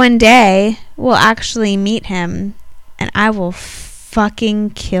maybe one day we'll actually meet him, and I will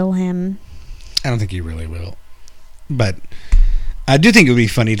fucking kill him. I don't think he really will, but I do think it would be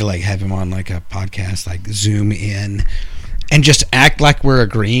funny to like have him on like a podcast, like zoom in and just act like we're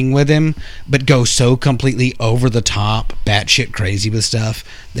agreeing with him, but go so completely over the top, batshit crazy with stuff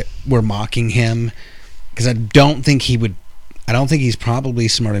that we're mocking him. Because I don't think he's probably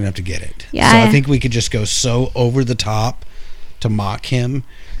smart enough to get it. Yeah. So I think we could just go so over the top to mock him,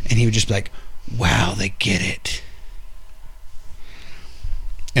 and he would just be like, wow, they get it.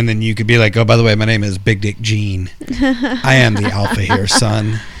 And then you could be like, oh, by the way, my name is Big Dick Gene. I am the alpha here,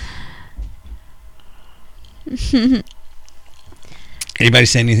 son. Anybody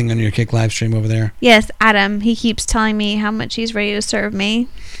say anything on your Kick live stream over there? Yes, Adam. He keeps telling me how much he's ready to serve me.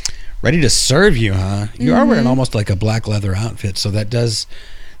 Ready to serve you, huh? You are wearing almost like a black leather outfit, so that does.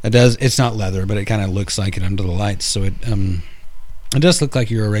 It's not leather, but it kind of looks like it under the lights. So it does look like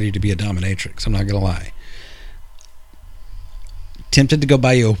you're ready to be a dominatrix. I'm not gonna lie. Tempted to go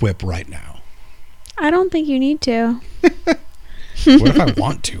buy you a whip right now. I don't think you need to. What if I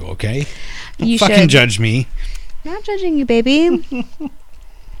want to? Okay, You fucking should. judge me. Not judging you, baby.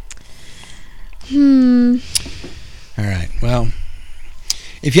 All right. Well,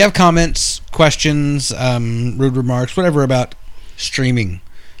 if you have comments, questions, rude remarks, whatever about streaming,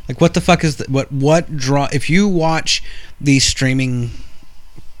 like what the fuck is what draw? If you watch these streaming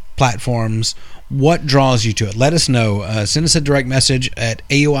platforms, what draws you to it? Let us know. Send us a direct message at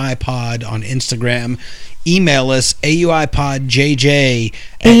AUIPod on Instagram. Email us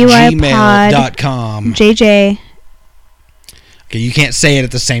AUIPodJJ@gmail.com. JJ. Okay, you can't say it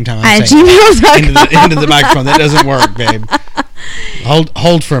at the same time. At gmail.com. Into the microphone. That doesn't work, babe.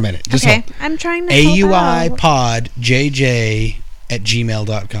 Hold for a minute. Just Okay, hold. I'm trying to help out.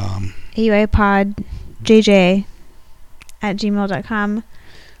 AUIPodJJ@gmail.com. AUIPodJJ@gmail.com.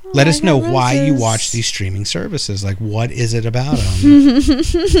 Let us know why you watch these streaming services. Like, what is it about them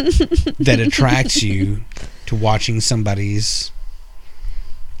that attracts you to watching somebody's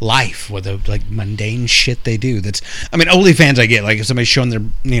life with the like mundane shit they do? That's, I mean, OnlyFans I get. Like, if somebody's showing their,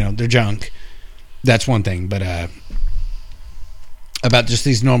 their junk, that's one thing. But about just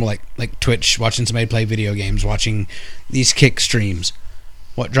these normal like Twitch, watching somebody play video games, watching these kick streams,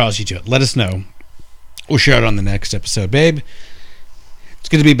 what draws you to it? Let us know. We'll share it on the next episode, babe. It's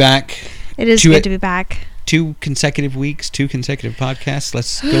good to be back. It is good to be back. 2 consecutive weeks, 2 consecutive podcasts.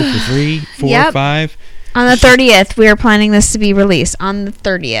 Let's go for 3, 4, 5. On the 30th, we are planning this to be released on the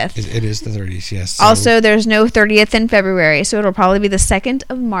 30th. It is the 30th, yes. So. Also, there's no 30th in February, so it'll probably be the 2nd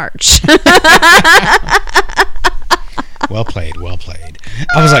of March. Well played, well played.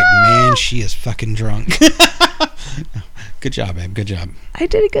 I was like, man, she is fucking drunk. Good job, babe. Good job. I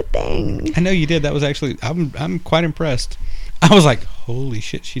did a good thing. I know you did. That was actually, I'm quite impressed. I was like, holy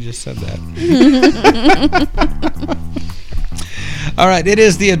shit, she just said that. All right, it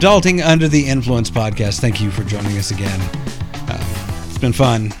is the Adulting Under the Influence podcast. Thank you for joining us again. It's been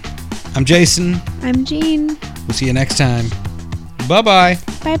fun. I'm Jason. I'm Jean. We'll see you next time. Bye-bye.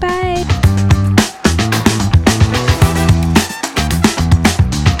 Bye-bye.